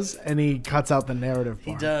shows and he cuts out the narrative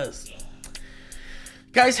part. He does.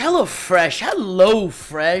 Guys, HelloFresh.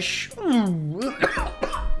 HelloFresh.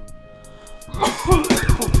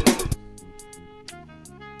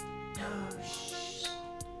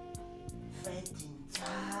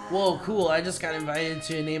 Whoa, cool. I just got invited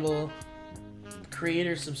to enable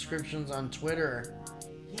creator subscriptions on Twitter.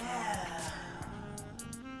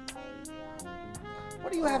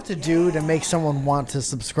 What do you have to do to make someone want to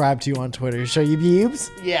subscribe to you on Twitter? Show you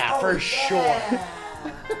boobs? Yeah, for sure.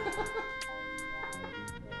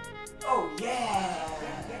 Oh, yeah.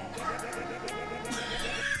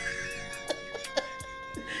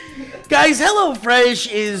 Guys,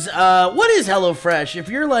 HelloFresh is, what is HelloFresh? If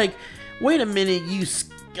you're like, wait a minute, you,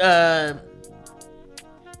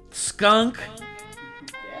 skunk?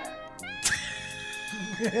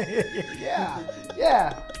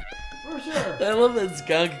 Yeah, for sure. I love that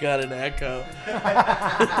skunk got an echo.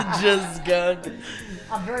 Just skunk.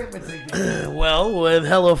 I'm very meticulous. Well, with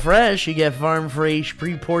HelloFresh, you get farm-fresh,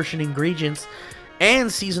 pre-portioned ingredients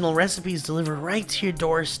and seasonal recipes delivered right to your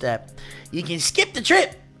doorstep. You can skip the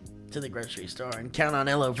trip to the grocery store and count on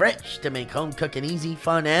HelloFresh to make home cooking easy,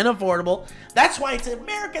 fun, and affordable. That's why it's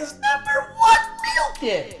America's #1 meal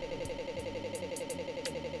kit.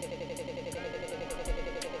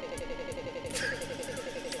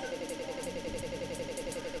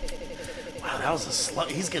 Wow, that was a slow.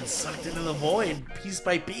 He's getting sucked into the void piece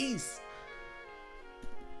by piece.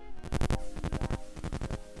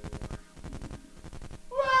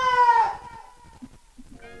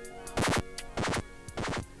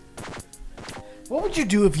 What would you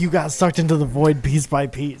do if you got sucked into the void piece by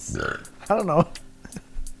piece? I don't know.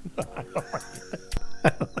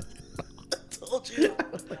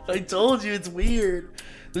 I told you it's weird.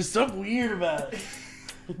 There's something weird about it.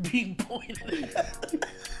 Being pointed at.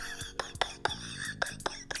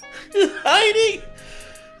 Just hiding.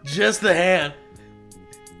 Just the hand.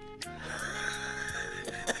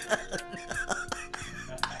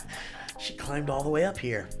 She climbed all the way up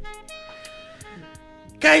here.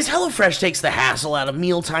 Guys, HelloFresh takes the hassle out of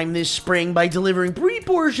mealtime this spring by delivering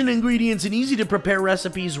pre-portioned ingredients and easy-to-prepare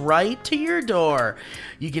recipes right to your door.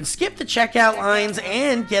 You can skip the checkout lines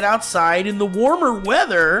and get outside in the warmer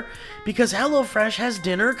weather because HelloFresh has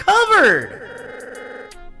dinner covered.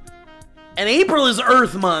 And April is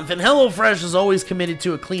Earth Month, and HelloFresh is always committed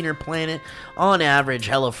to a cleaner planet. On average,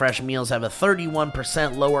 HelloFresh meals have a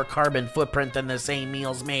 31% lower carbon footprint than the same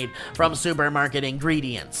meals made from supermarket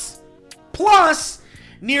ingredients. Plus,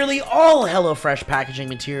 nearly all HelloFresh packaging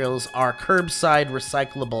materials are curbside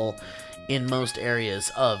recyclable in most areas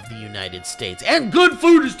of the United States. And good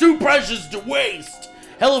food is too precious to waste.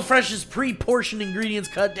 HelloFresh's pre-portioned ingredients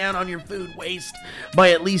cut down on your food waste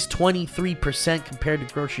by at least 23% compared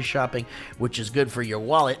to grocery shopping, which is good for your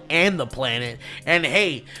wallet and the planet. And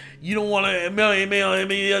hey, you don't want to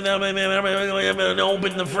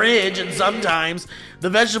open the fridge, and sometimes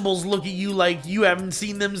the vegetables look at you like you haven't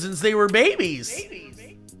seen them since they were babies.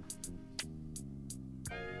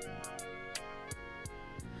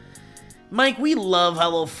 Mike, we love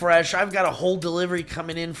HelloFresh. I've got a whole delivery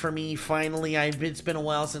coming in for me finally. It's been a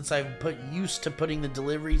while since I've used to putting the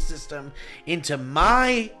delivery system into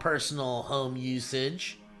my personal home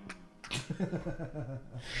usage.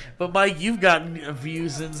 But Mike, you've gotten a few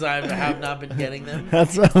since I have not been getting them.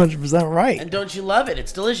 That's 100% right. And don't you love it?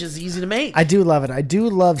 It's delicious, easy to make. I do love it. I do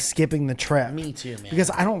love skipping the trip. Me too, man.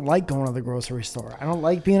 Because I don't like going to the grocery store. I don't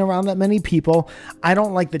like being around that many people. I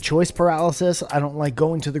don't like the choice paralysis. I don't like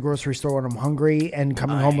going to the grocery store when I'm hungry and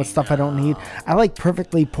coming home with stuff I don't need. I like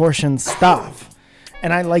perfectly portioned stuff.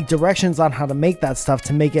 And I like directions on how to make that stuff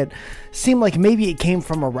to make it seem like maybe it came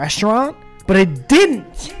from a restaurant, but it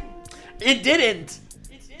didn't. It didn't.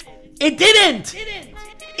 It didn't.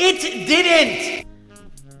 It didn't.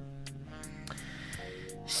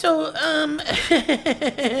 So,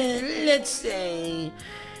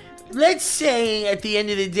 let's say at the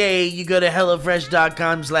end of the day, you go to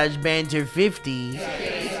HelloFresh.com/Banter50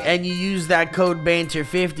 and you use that code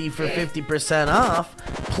Banter50 for 50% off.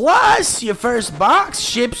 Plus, your first box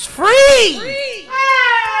ships free.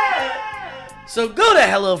 So go to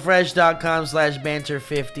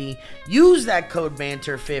HelloFresh.com/Banter50. Use that code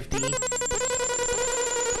Banter50.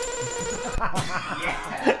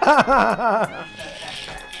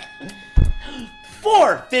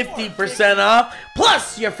 For 50% off.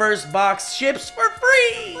 Plus your first box ships for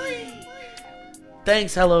free.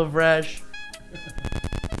 Thanks, HelloFresh.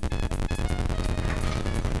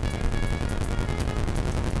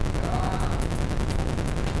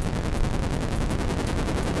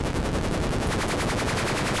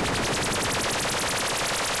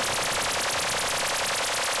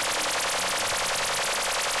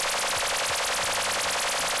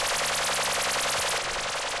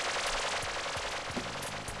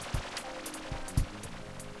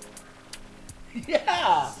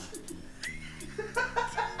 Yeah.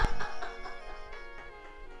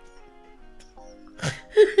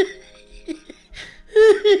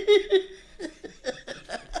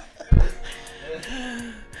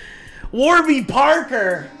 Warby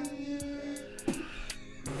Parker.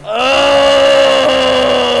 Oh!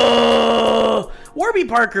 Warby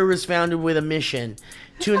Parker was founded with a mission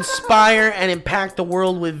to inspire and impact the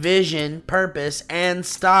world with vision, purpose, and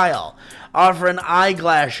style, offering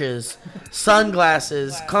eyeglasses,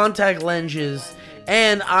 sunglasses, contact lenses,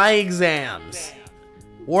 and eye exams.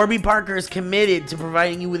 Warby Parker is committed to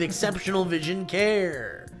providing you with exceptional vision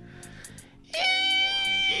care.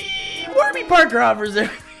 Warby Parker offers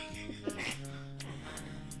everything.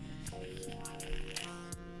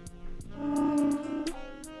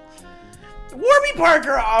 Warby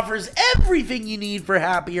Parker offers everything you need for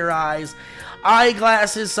happier eyes.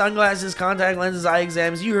 Eyeglasses, sunglasses, contact lenses, eye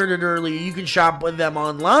exams. You heard it earlier. You can shop with them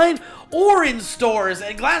online or in stores.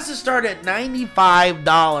 And glasses start at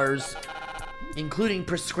 $95, including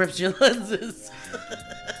prescription lenses.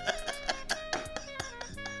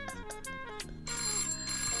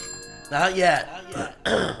 Not yet.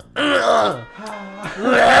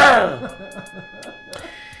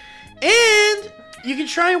 And you can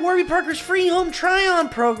try Warby Parker's free home try-on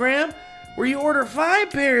program, where you order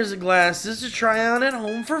 5 pairs of glasses to try on at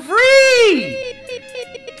home for free.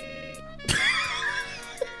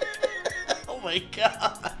 Oh my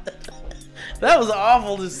god. That was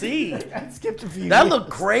awful to see. I skipped a few. That looked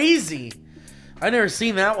crazy. I've never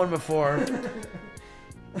seen that one before.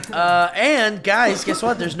 And guys, guess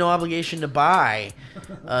what? There's no obligation to buy.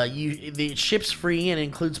 It ships free and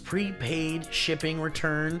includes prepaid shipping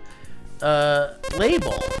return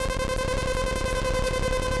label.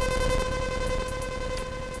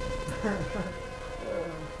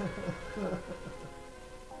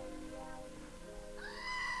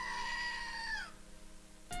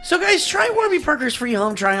 So guys, try Warby Parker's free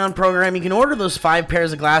home try-on program. You can order those 5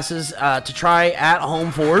 pairs of glasses to try at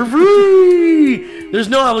home for free. There's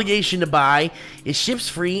no obligation to buy. It ships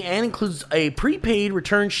free and includes a prepaid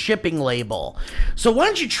return shipping label. So why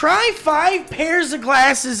don't you try 5 pairs of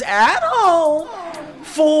glasses at home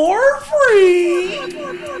for free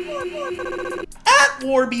at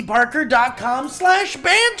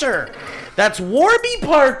warbyparker.com/banter. That's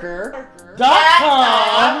warbyparker.com/banter.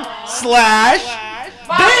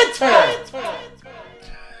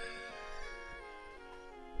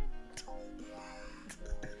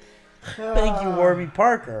 Thank you, Warby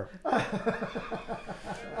Parker.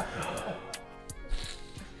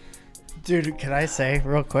 Dude, can I say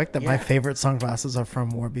real quick that my favorite sunglasses are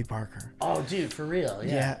from Warby Parker? Oh, dude, for real.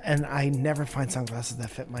 Yeah, and I never find sunglasses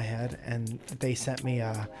that fit my head, and they sent me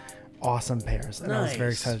awesome pairs, and I was very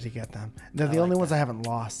Nice. excited to get them. They're the only ones I haven't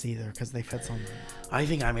lost either because they fit so nice. I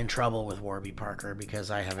think I'm in trouble with Warby Parker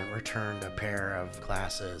because I haven't returned a pair of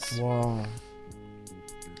glasses. Whoa.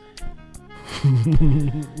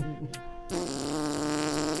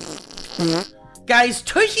 Guys,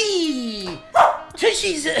 Tushy!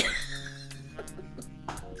 Tushy's...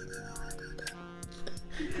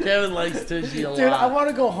 Kevin likes Tushy a lot. Dude, I want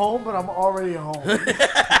to go home, but I'm already home. Dude,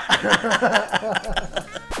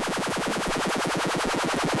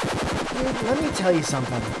 let me tell you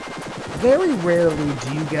something. Very rarely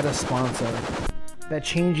do you get a sponsor that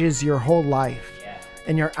changes your whole life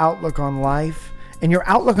and your outlook on life and your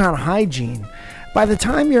outlook on hygiene. By the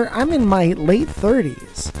time I'm in my late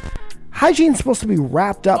 30s, hygiene's supposed to be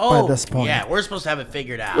wrapped up by this point. Yeah, we're supposed to have it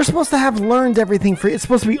figured out. We're supposed to have learned everything it's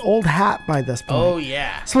supposed to be old hat by this point. Oh,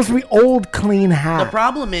 yeah. It's supposed to be old, clean hat. The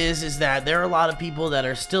problem is that there are a lot of people that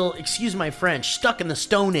are still, excuse my French, stuck in the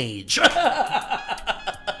Stone Age.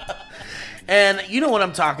 And you know what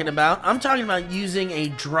I'm talking about. I'm talking about using a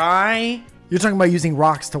dry, You're talking about using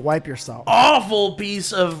rocks to wipe yourself. awful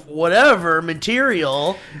piece of whatever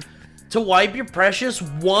material to wipe your precious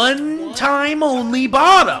one-time only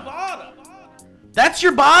bottom. That's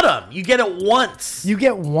your bottom. You get it once. You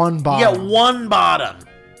get one You bottom. get one bottom.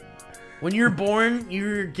 When you're born,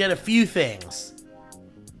 you get a few things.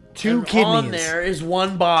 Two And kidneys. on there is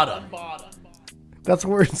one bottom. That's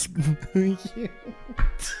where it's.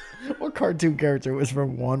 What cartoon character was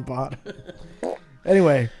from one bottom?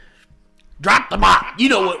 Anyway, Drop the mop. You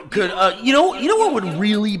know what could? You know what would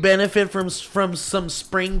really benefit from some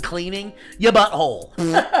spring cleaning? Your butthole.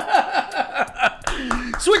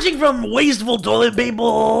 Switching from wasteful toilet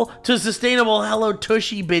paper to sustainable Hello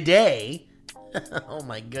Tushy bidet. Oh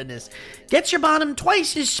my goodness. Gets your bottom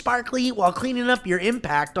twice as sparkly while cleaning up your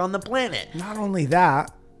impact on the planet. not only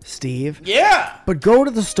that, Steve, Yeah. but go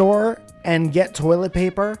to the store and get toilet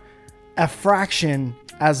paper a fraction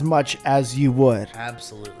as much as you would.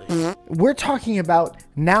 Absolutely. We're talking about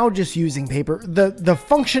now just using paper. The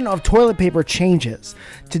function of toilet paper changes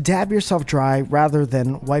to dab yourself dry rather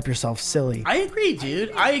than wipe yourself silly. I agree,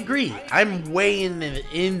 dude. I agree. I'm way in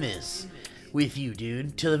this with you,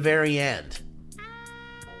 dude, to the very end.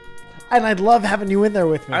 And I'd love having you in there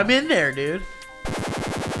with me. I'm in there, dude.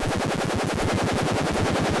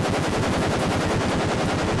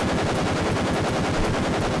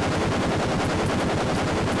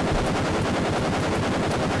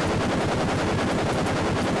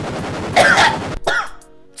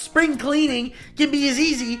 Spring cleaning can be as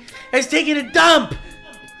easy as taking a dump.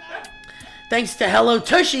 Thanks to Hello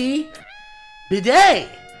Tushy Bidet.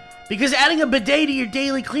 Because adding a bidet to your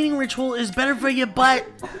daily cleaning ritual is better for your butt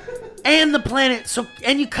and the planet.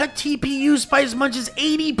 And you cut TP use by as much as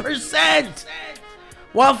 80%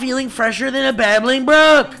 while feeling fresher than a babbling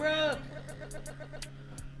brook.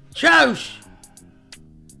 Chosh.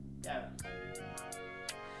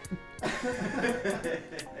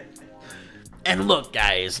 And look,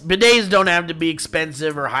 guys, bidets don't have to be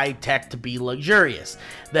expensive or high-tech to be luxurious.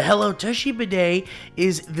 The Hello Tushy bidet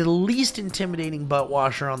is the least intimidating butt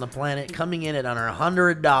washer on the planet, coming in at under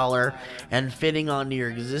 $100 and fitting onto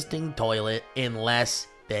your existing toilet in less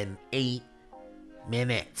than 8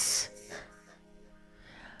 minutes.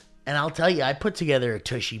 And I'll tell you, I put together a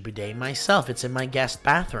Tushy bidet myself. It's in my guest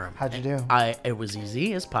bathroom. How'd you do? It was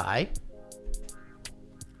easy as pie.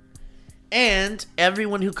 And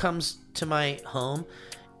everyone who comes to my home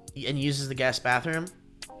and uses the guest bathroom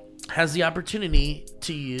has the opportunity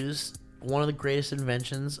to use one of the greatest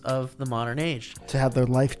inventions of the modern age. To have their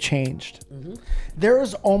life changed. There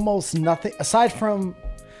is almost nothing, aside from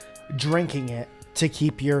drinking it to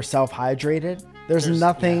keep yourself hydrated, there's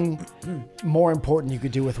nothing more important you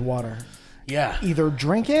could do with water. Yeah. Either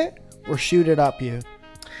drink it or shoot it up you.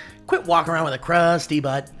 Quit walking around with a crusty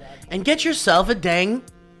butt and get yourself a dang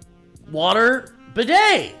water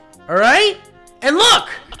bidet. All right? And look!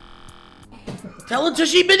 Hello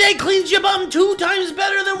Tushy bidet cleans your bum 2 times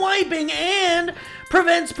better than wiping and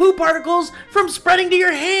prevents poo particles from spreading to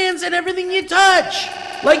your hands and everything you touch,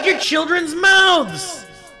 like your children's mouths.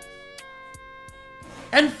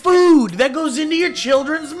 And food that goes into your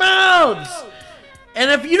children's mouths.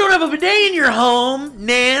 And if you don't have a bidet in your home,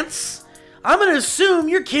 Nance, I'm going to assume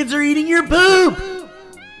your kids are eating your poop.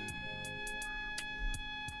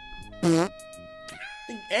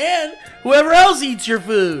 And whoever else eats your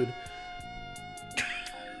food.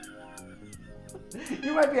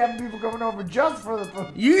 You might be having people coming over just for the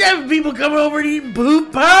food. You have people coming over and eating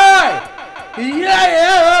poop pie.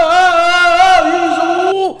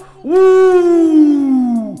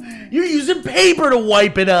 Woo! You're using paper to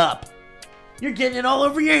wipe it up. You're getting it all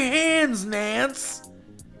over your hands, Nance.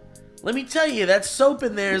 Let me tell you, that soap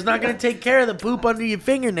in there is not going to take care of the poop under your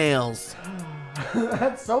fingernails.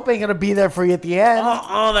 That soap ain't gonna be there for you at the end.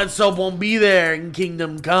 Oh, that soap won't be there in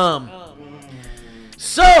Kingdom Come.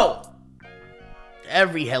 So,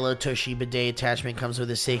 every Hello Tushy bidet attachment comes with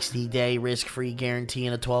a 60-day risk-free guarantee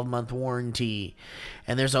and a 12-month warranty.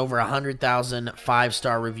 And there's over 100,000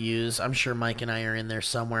 5-star reviews. I'm sure Mike and I are in there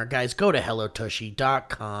somewhere. Guys, go to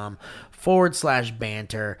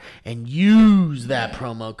hellotushy.com/banter and use that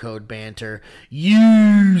promo code banter.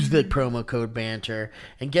 Use the promo code banter.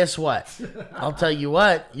 And guess what? I'll tell you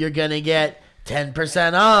what, you're going to get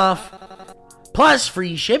 10% off plus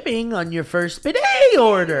free shipping on your first bidet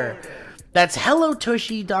order. That's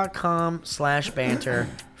hellotushy.com/banter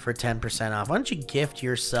for 10% off. Why don't you gift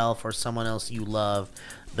yourself or someone else you love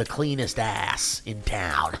the cleanest ass in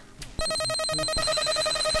town?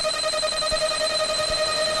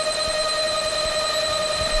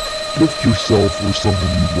 Gift yourself or someone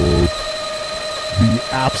you love the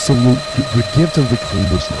gift of the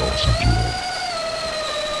cleanest ass in town.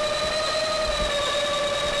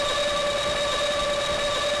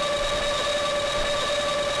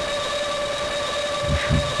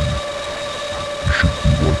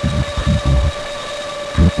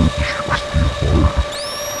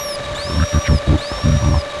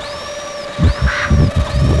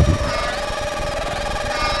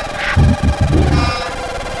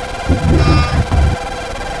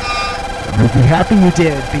 You'll be happy you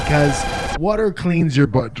did, because water cleans your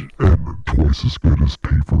butt. And twice as good as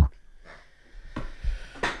paper.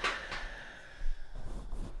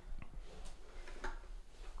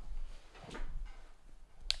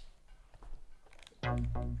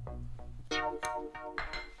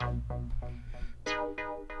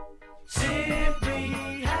 Simply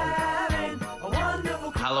having a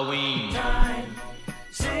wonderful Halloween. time.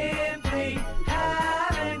 Simply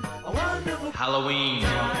having a wonderful Halloween.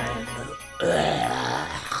 time.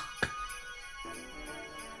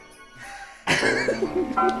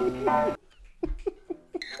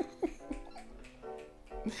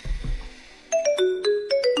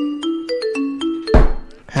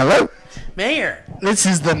 Hello, Mayor, this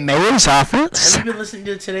is the mayor's office. have you been listening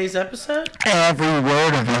to today's episode? Every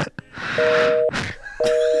word of it.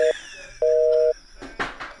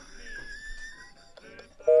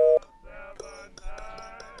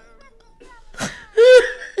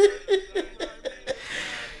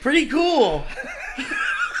 Pretty cool.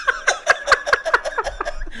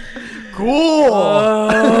 Cool.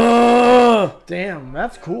 Damn,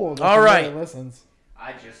 that's cool. All right. Listens.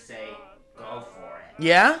 I just say go for it.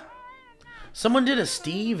 Yeah? Someone did a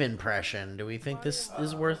Steve impression. Do we think this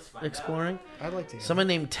is worth exploring? I'd like to hear. Someone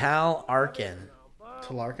named Tal Arkin.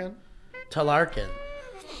 Talarkin? Talarkin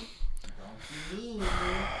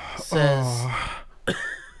says,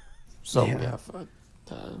 So we have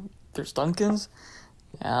there's Dunkin's,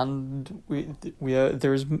 and we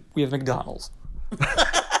have McDonald's.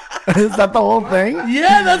 Is that the whole thing?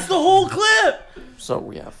 yeah, that's the whole clip. So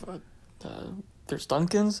we have there's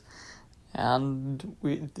Dunkin's, and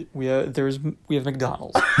we have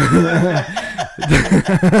McDonald's.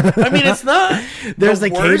 I mean, it's not There's the a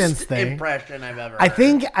cadence worst thing. impression I've ever I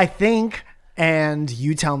heard. think, and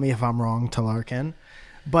you tell me if I'm wrong, Talarkin,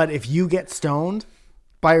 but if you get stoned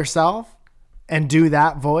by yourself and do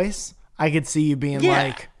that voice, I could see you being Yeah.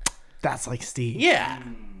 like, that's like Steve. Yeah.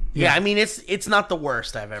 Yeah, I mean, it's not the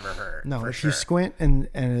worst I've ever heard. No, for if sure. you squint and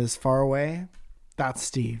is far away, that's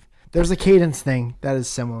Steve. There's a cadence thing that is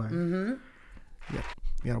similar. Mm-hmm. Yep.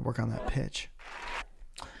 You gotta work on that pitch.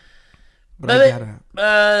 But I gotta.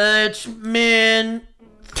 Man,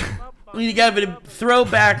 we got a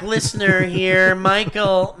throwback listener here,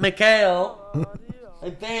 Mikhail. I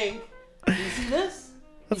think. You see this?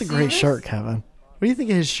 That's You a great see shirt, this? Kevin. What do you think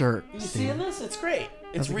of his shirt? You Steve? seeing this? It's great.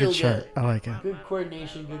 It's That's a real good shirt. I like it. Good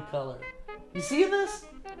coordination, good color. You seeing this?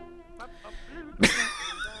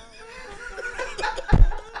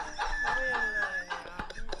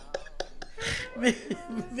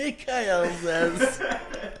 Mikhail says,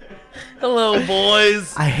 "Hello,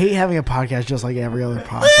 boys." I hate having a podcast just like every other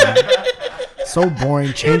podcast. So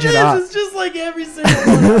boring. Change it up. It's just like every single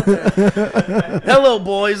one out there. Hello,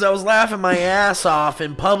 boys. I was laughing my ass off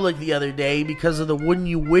in public the other day because of the Wouldn't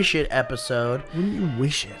You Wish It episode. Wouldn't you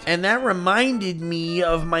wish it? And that reminded me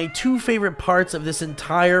of my two favorite parts of this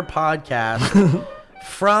entire podcast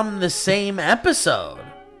from the same episode.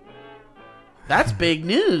 That's big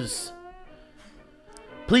news.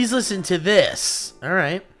 Please listen to this. All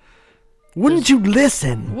right. Wouldn't you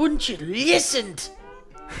listen? Wouldn't you listen?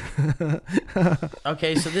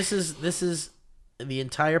 Okay, so this is the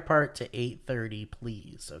entire part to 8:30.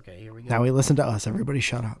 Please. Okay, here we go. Now we listen to us. Everybody,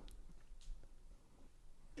 shut up.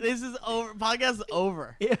 This is over. Podcast is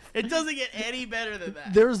over. It doesn't get any better than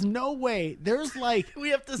that. There's no way. There's like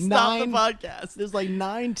We have to stop the podcast. There's like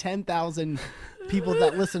 10,000 people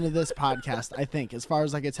that listen to this podcast. I think, as far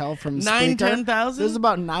as I could tell from 10,000. There's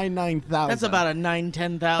about 9,000. That's about a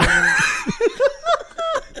 10,000.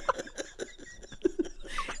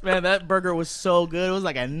 Man, that burger was so good. It was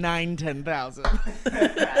like a 10,000.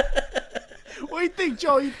 What do you think,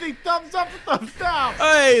 Joe? You think thumbs up or thumbs down?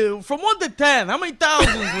 Hey, from 1 to 10, how many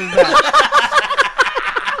thousands was that?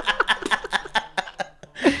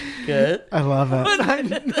 Good. I love it.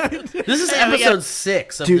 This is episode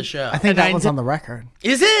 6 of the show. I think that one's on the record.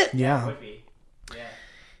 Is it? Yeah.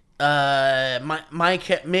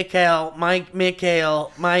 Mike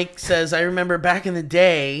says, I remember back in the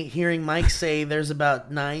day hearing Mike say there's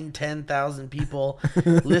about 10,000 people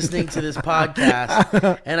listening to this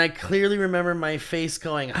podcast, and I clearly remember my face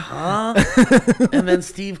going, huh? And then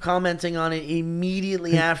Steve commenting on it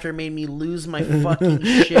immediately after made me lose my fucking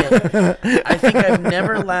shit. I think I've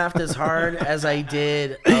never laughed as hard as I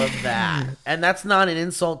did of that. And that's not an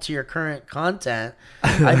insult to your current content.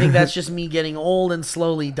 I think that's just me getting old and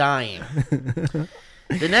slowly dying.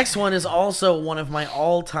 The next one is also one of my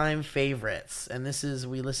all-time favorites, and this is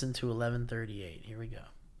we listened to 1138. Here we go.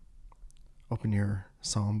 Open your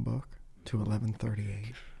psalm book to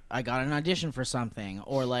 1138. I got an audition for something,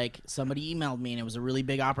 or like somebody emailed me and it was a really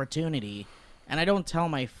big opportunity, and I don't tell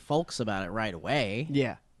my folks about it right away.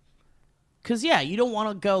 Yeah. Because, yeah, you don't want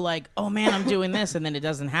to go like, oh, man, I'm doing this, and then it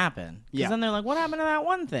doesn't happen. Because Yeah. then they're like, what happened to that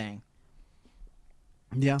one thing?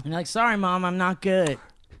 Yeah. And you're like, sorry, Mom, I'm not good.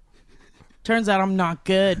 Turns out I'm not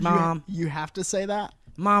good, Mom. You have to say that?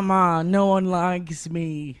 Mama, no one likes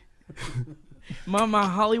me. Mama,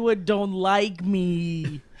 Hollywood don't like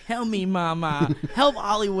me. Help me, Mama. Help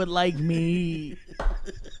Hollywood like me.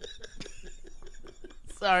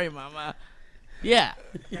 Sorry, Mama. Yeah,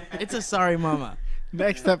 it's a sorry, Mama.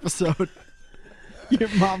 Next episode, your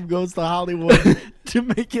mom goes to Hollywood to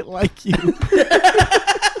make it like you.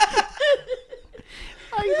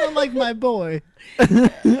 I don't like my boy.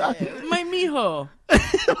 My mijo.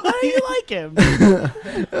 Why do you like him?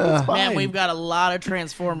 Man, we've got a lot of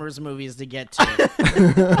Transformers movies to get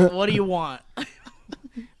to. What do you want?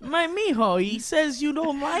 My mijo, he says you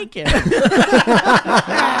don't like him.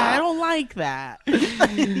 I don't like that.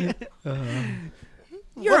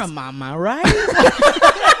 You're a mama, right?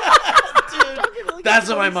 Dude, that's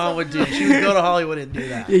what my mom would do. She would go to Hollywood and do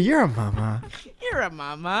that. Yeah, you're a mama. You're a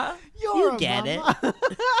mama. You're you a get mama. it.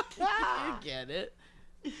 You get it.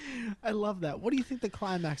 I love that. What do you think the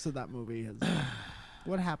climax of that movie is?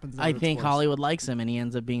 What happens? I think Hollywood likes him and he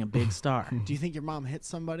ends up being a big star. Do you think your mom hit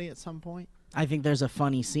somebody at some point? I think there's a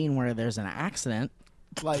funny scene where there's an accident.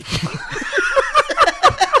 Like...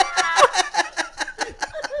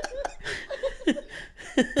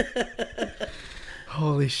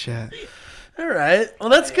 Holy shit. All right. Well,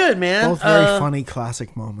 that's good, man. Both very funny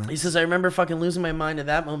classic moments. He says, I remember fucking losing my mind at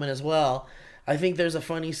that moment as well. I think there's a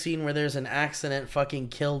funny scene where there's an accident fucking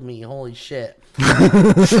killed me. Holy shit. I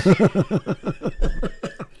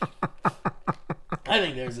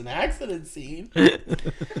think there's an accident scene.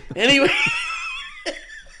 Anyway.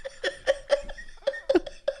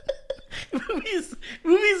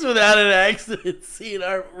 Movies without an accident scene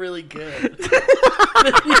aren't really good.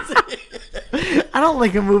 I don't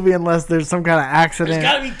like a movie unless there's some kind of accident.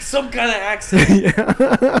 There's got to be some kind of accident.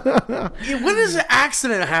 Yeah, when does an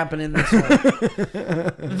accident happen in this one?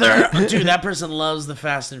 Dude, that person loves the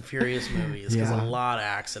Fast and Furious movies because a lot of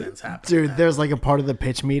accidents happen. Dude, there's like a part of the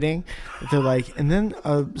pitch meeting. They're like, and then,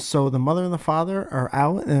 so the mother and the father are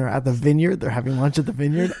out and they're at the vineyard. They're having lunch at the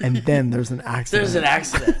vineyard. And then there's an accident. There's an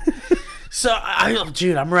accident. So,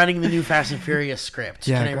 dude, I'm writing the new Fast and Furious script.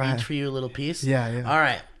 Yeah, Can I read ahead. for you a little piece? Yeah. All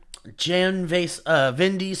right. Vin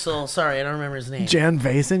Diesel. Sorry, I don't remember his name. Jan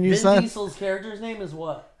Vason, you Vin said? Diesel's character's name is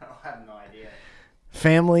what? I have no idea.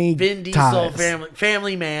 Family Vin Diesel, ties.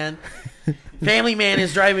 family man. Family man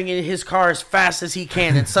is driving in his car as fast as he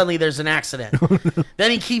can, and suddenly there's an accident.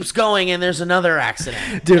 Then he keeps going, and there's another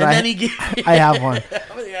accident. Dude, and I have one.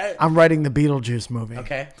 I'm writing the Beetlejuice movie.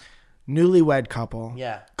 Okay. Newlywed couple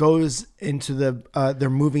goes into they're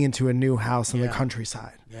moving into a new house in the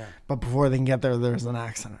countryside. Yeah. But before they can get there, there's an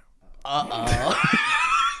accident. Uh-oh.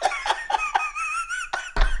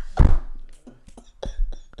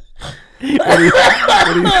 What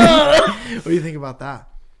do you think about that?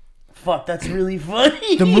 Fuck, that's really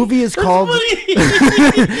funny. The movie is called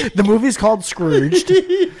the movie's called Scrooged.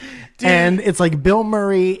 And it's like Bill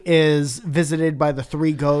Murray is visited by the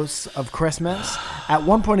three ghosts of Christmas. At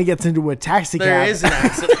one point, he gets into a taxi cab. There is an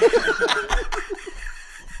accident.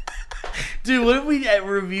 Dude, what if we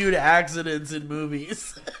reviewed accidents in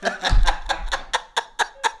movies?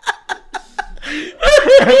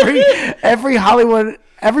 every Hollywood,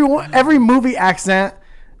 every movie accident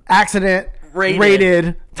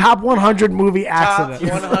rated top 100 movie accidents.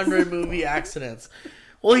 Top 100 movie accidents.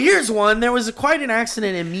 Well, here's one. There was quite an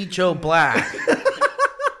accident in Meet Joe Black.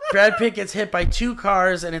 Brad Pitt gets hit by 2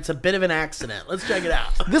 cars, and it's a bit of an accident. Let's check it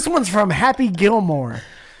out. This one's from Happy Gilmore,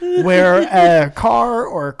 where a car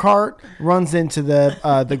or a cart runs into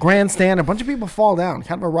the grandstand. A bunch of people fall down.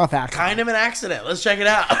 Kind of a rough accident. Kind of an accident. Let's check it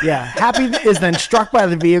out. Yeah. Happy is then struck by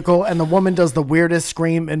the vehicle, and the woman does the weirdest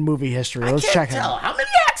scream in movie history. Let's check it out. How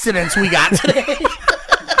many accidents we got today?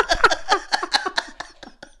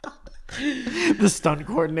 The stunt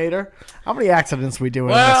coordinator. How many accidents we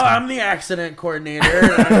doing? Well, I'm the accident coordinator,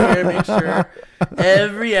 and I'm here to make sure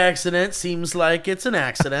every accident seems like it's an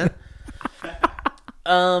accident.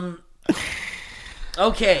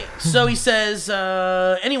 Okay, so he says,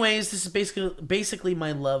 anyways, this is basically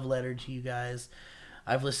my love letter to you guys.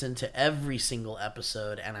 I've listened to every single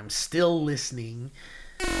episode, and I'm still listening.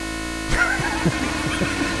 And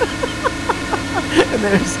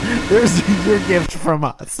there's your gift from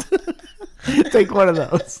us. Take one of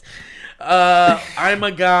those. I'm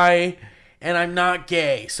a guy, and I'm not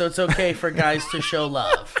gay, so it's okay for guys to show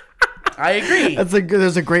love. I agree.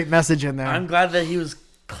 There's a great message in there. I'm glad that he was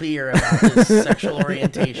clear about his sexual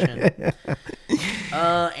orientation.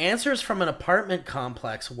 Answers from an apartment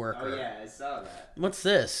complex worker. Oh yeah, I saw that. What's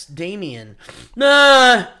this? Damien.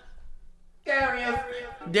 Nah.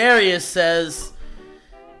 Darius says,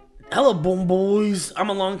 hello, boom boys. I'm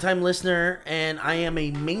a longtime listener, and I am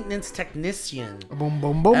a maintenance technician. Boom,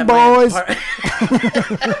 boom, boom, boys. At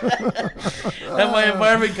my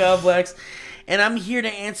apartment complex, and I'm here to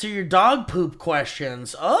answer your dog poop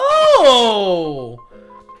questions. Oh!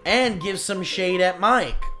 And give some shade at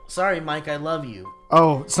Mike. Sorry, Mike, I love you.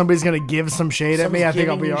 Oh, somebody's going to give some shade at me? I think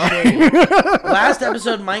I'll be all right. Last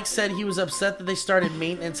episode, Mike said he was upset that they started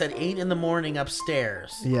maintenance at 8 in the morning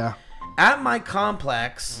upstairs. Yeah. At my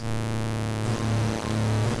complex,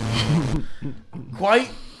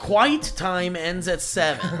 quiet time ends at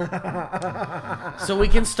 7. So we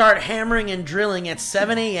can start hammering and drilling at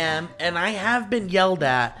 7 a.m. And I have been yelled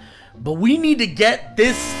at, but we need to get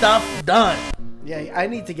this stuff done. Yeah, I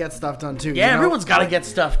need to get stuff done too. Yeah, everyone's got to get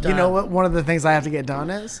stuff done. You know what? One of the things I have to get done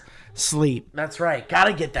is sleep. That's right. Got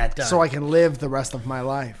to get that done. So I can live the rest of my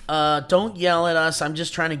life. Don't yell at us. I'm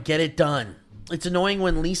just trying to get it done. It's annoying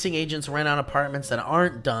when leasing agents rent out apartments that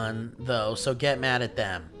aren't done, though, so get mad at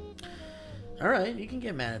them. All right, you can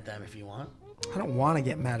get mad at them if you want. I don't want to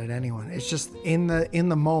get mad at anyone. It's just in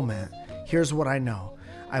the moment, here's what I know.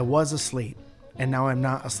 I was asleep, and now I'm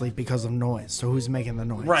not asleep because of noise. So who's making the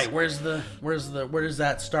noise? Right, where does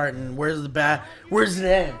that start and where's it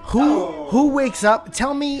end? Who wakes up?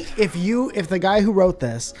 Tell me if the guy who wrote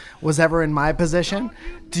this was ever in my position,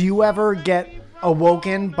 do you ever get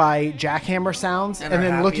awoken by jackhammer sounds and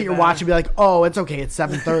then look at your watch and be like, oh, it's okay, it's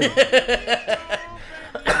 7:30.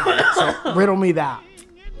 So riddle me that.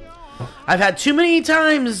 I've had too many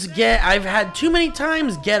times get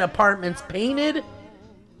apartments painted,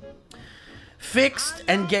 fixed,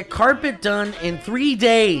 and get carpet done in 3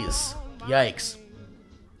 days. Yikes.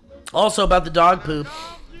 Also about the dog poop,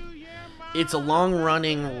 it's a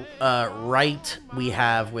long-running right we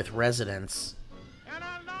have with residents.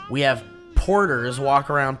 We have porters walk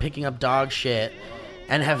around picking up dog shit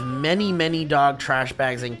and have many, many dog trash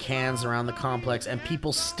bags and cans around the complex, and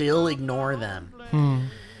people still ignore them.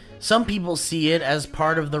 Some people see it as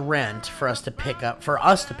part of the rent for us to pick up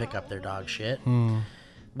their dog shit.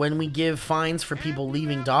 When we give fines for people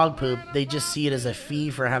leaving dog poop, they just see it as a fee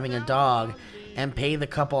for having a dog and pay the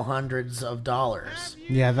couple hundreds of dollars.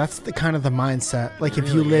 Yeah, that's the kind of the mindset. Like if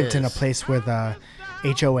It you really lived in a is. place with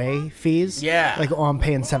HOA fees. Yeah. Like, oh, I'm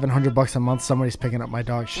paying $700 a month. Somebody's picking up my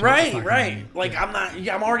dog shit. Right. Like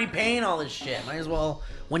I'm already paying all this shit. Might as well,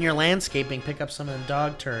 when you're landscaping, pick up some of the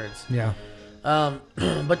dog turds. Yeah.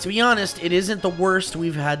 But to be honest, it isn't the worst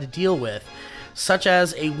we've had to deal with, such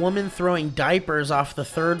as a woman throwing diapers off the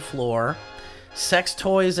 3rd floor, sex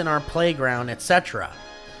toys in our playground, etc.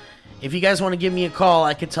 If you guys want to give me a call,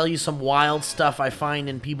 I could tell you some wild stuff I find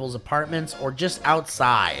in people's apartments or just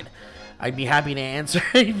outside. I'd be happy to answer.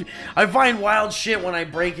 I find wild shit when I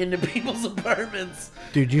break into people's apartments.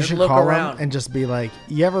 Dude, you and should look call around. him and just be like,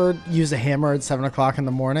 you ever use a hammer at 7 o'clock in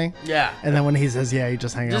the morning? Yeah. And then when he says, yeah, you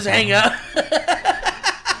just hang up. Just hang up.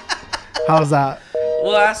 How's that?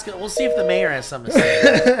 We'll ask. We'll see if the mayor has something to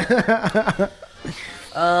say.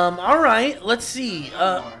 All right. Let's see.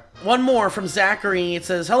 One more from Zachary. It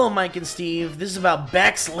says, "Hello, Mike and Steve. This is about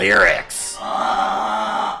Beck's lyrics."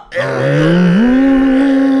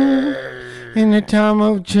 In the time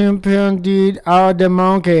of chimpanzee, the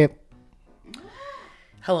monkey.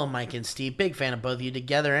 Hello, Mike and Steve. Big fan of both of you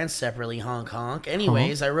together and separately. Honk honk.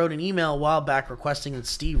 Anyways, I wrote an email a while back requesting that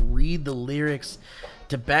Steve read the lyrics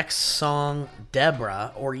to Beck's song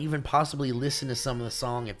Deborah, or even possibly listen to some of the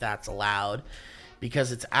song if that's allowed,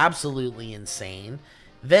 because it's absolutely insane.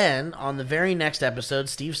 Then, on the very next episode,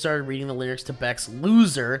 Steve started reading the lyrics to Beck's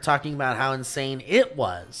Loser, talking about how insane it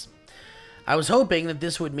was. I was hoping that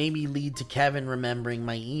this would maybe lead to Kevin remembering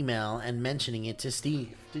my email and mentioning it to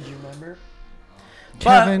Steve. Did you remember?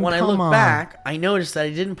 Kevin, but when I come look on. back, I noticed that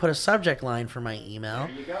I didn't put a subject line for my email.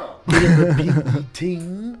 There you go. Bit of a big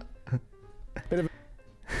ting.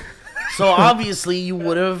 So obviously you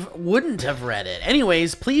wouldn't have read it.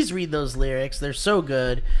 Anyways, please read those lyrics. They're so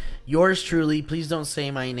good. Yours truly, please don't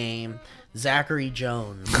say my name, Zachary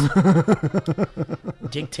Jones.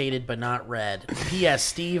 Dictated but not read. P.S.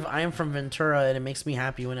 Steve, I am from Ventura, and it makes me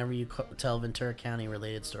happy whenever you tell Ventura County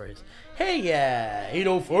related stories. Hey, yeah,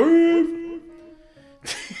 805.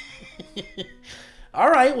 All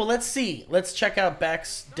right, well, let's see. Let's check out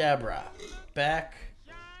Beck's Deborah. Beck,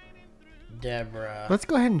 Deborah. Let's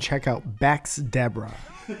go ahead and check out Beck's Deborah.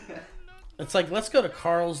 It's like, let's go to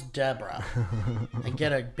Carl's Deborah and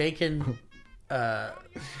get a bacon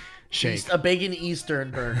shake. A bacon Eastern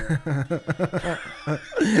burger.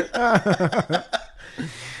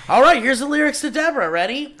 All right, here's the lyrics to Deborah.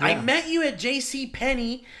 Ready? Yeah. I met you at J.C.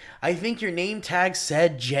 Penney. I think your name tag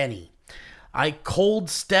said Jenny. I cold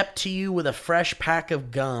stepped to you with a fresh pack of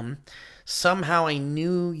gum. Somehow I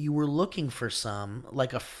knew you were looking for some,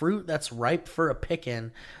 like a fruit that's ripe for a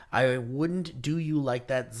pickin'. I wouldn't do you like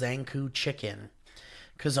that Zanku chicken,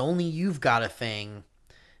 'cause only you've got a thing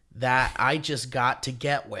that I just got to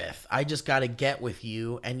get with. I just got to get with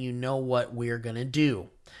you, and you know what we're gonna do.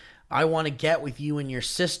 I want to get with you and your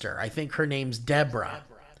sister. I think her name's Deborah.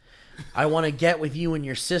 I want to get with you and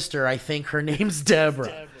your sister. I think her name's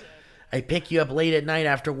Deborah. I pick you up late at night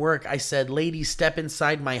after work. I said, lady, step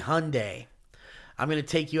inside my Hyundai. I'm going to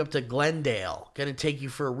take you up to Glendale. Going to take you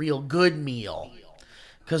for a real good meal.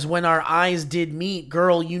 'Cause when our eyes did meet,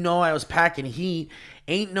 girl, you know I was packing heat.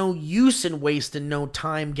 Ain't no use in wasting no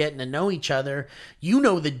time getting to know each other. You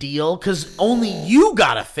know the deal, 'cause only you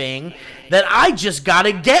got a thing that I just got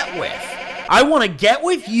to get with. I want to get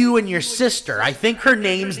with you and your sister. I think her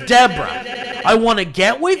name's Deborah. I want to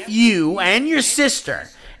get with you and your sister.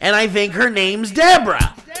 And I think her name's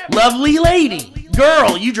Deborah. Lovely lady.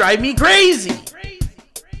 Girl, you drive me crazy.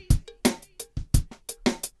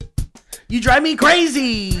 You drive me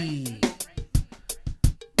crazy.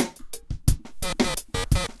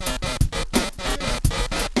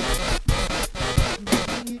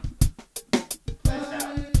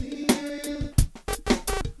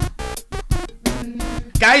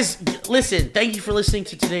 Guys, listen, thank you for listening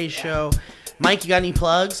to today's show. Mike, you got any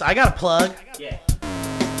plugs? I got a plug. Yeah.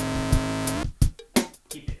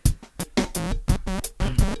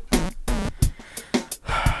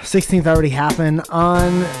 16th already happened.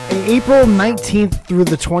 On April 19th through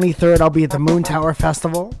the 23rd, I'll be at the Moon Tower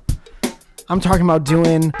Festival. I'm talking about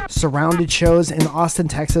doing surrounded shows in Austin,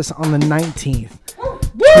 Texas on the 19th,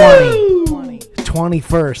 20,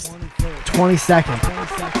 21st, 22nd.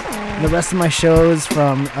 And the rest of my shows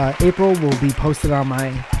from April will be posted on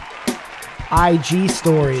my IG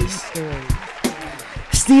stories.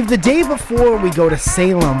 Steve, the day before we go to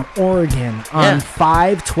Salem, Oregon on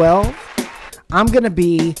 5/12, I'm going to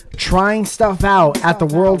be trying stuff out at the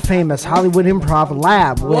world-famous Hollywood Improv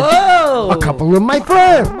Lab with a couple of my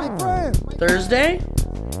friends. Thursday?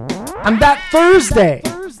 I'm that Thursday.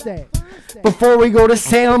 Before we go to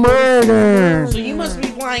Salem, Oregon. So you must be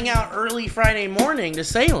flying out early Friday morning to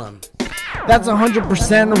Salem. That's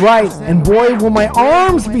 100% right. And boy, will my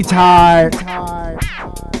arms be tired.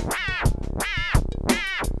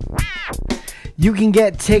 You can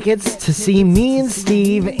get tickets to see me and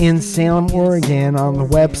Steve in Salem, Oregon on the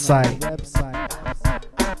website.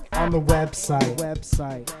 On the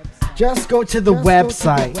website. Just go to the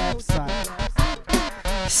website.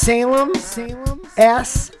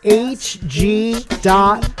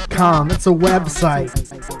 SalemSHG.com. It's a website.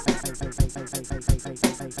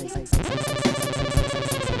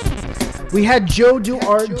 We had Joe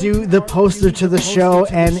Duarte do the poster to the show,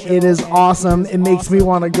 and it is awesome. It makes me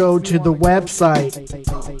want to go to the website.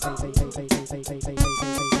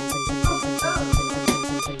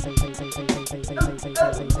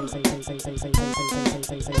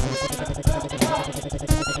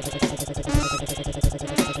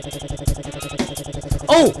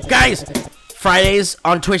 Oh, guys, Fridays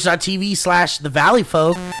on twitch.tv/The Valley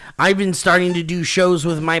Folk. I've been starting to do shows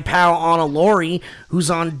with my pal Anna Laurie,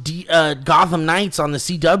 who's on Gotham Nights on the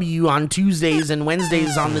CW on Tuesdays and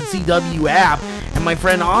Wednesdays on the CW app. And my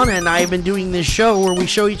friend Anna and I have been doing this show where we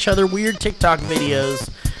show each other weird TikTok videos.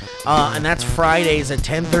 And that's Fridays at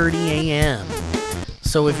 10:30 a.m.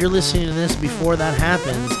 So if you're listening to this before that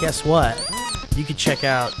happens, guess what? You can check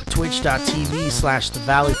out twitch.tv/The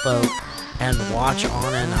Valley Folk and watch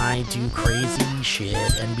Anna and I do crazy shit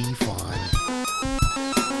and be fun.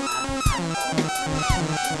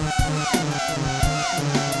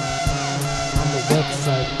 On the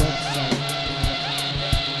website.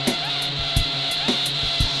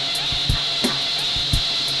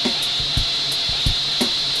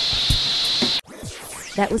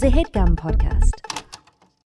 That was a HeadGum podcast.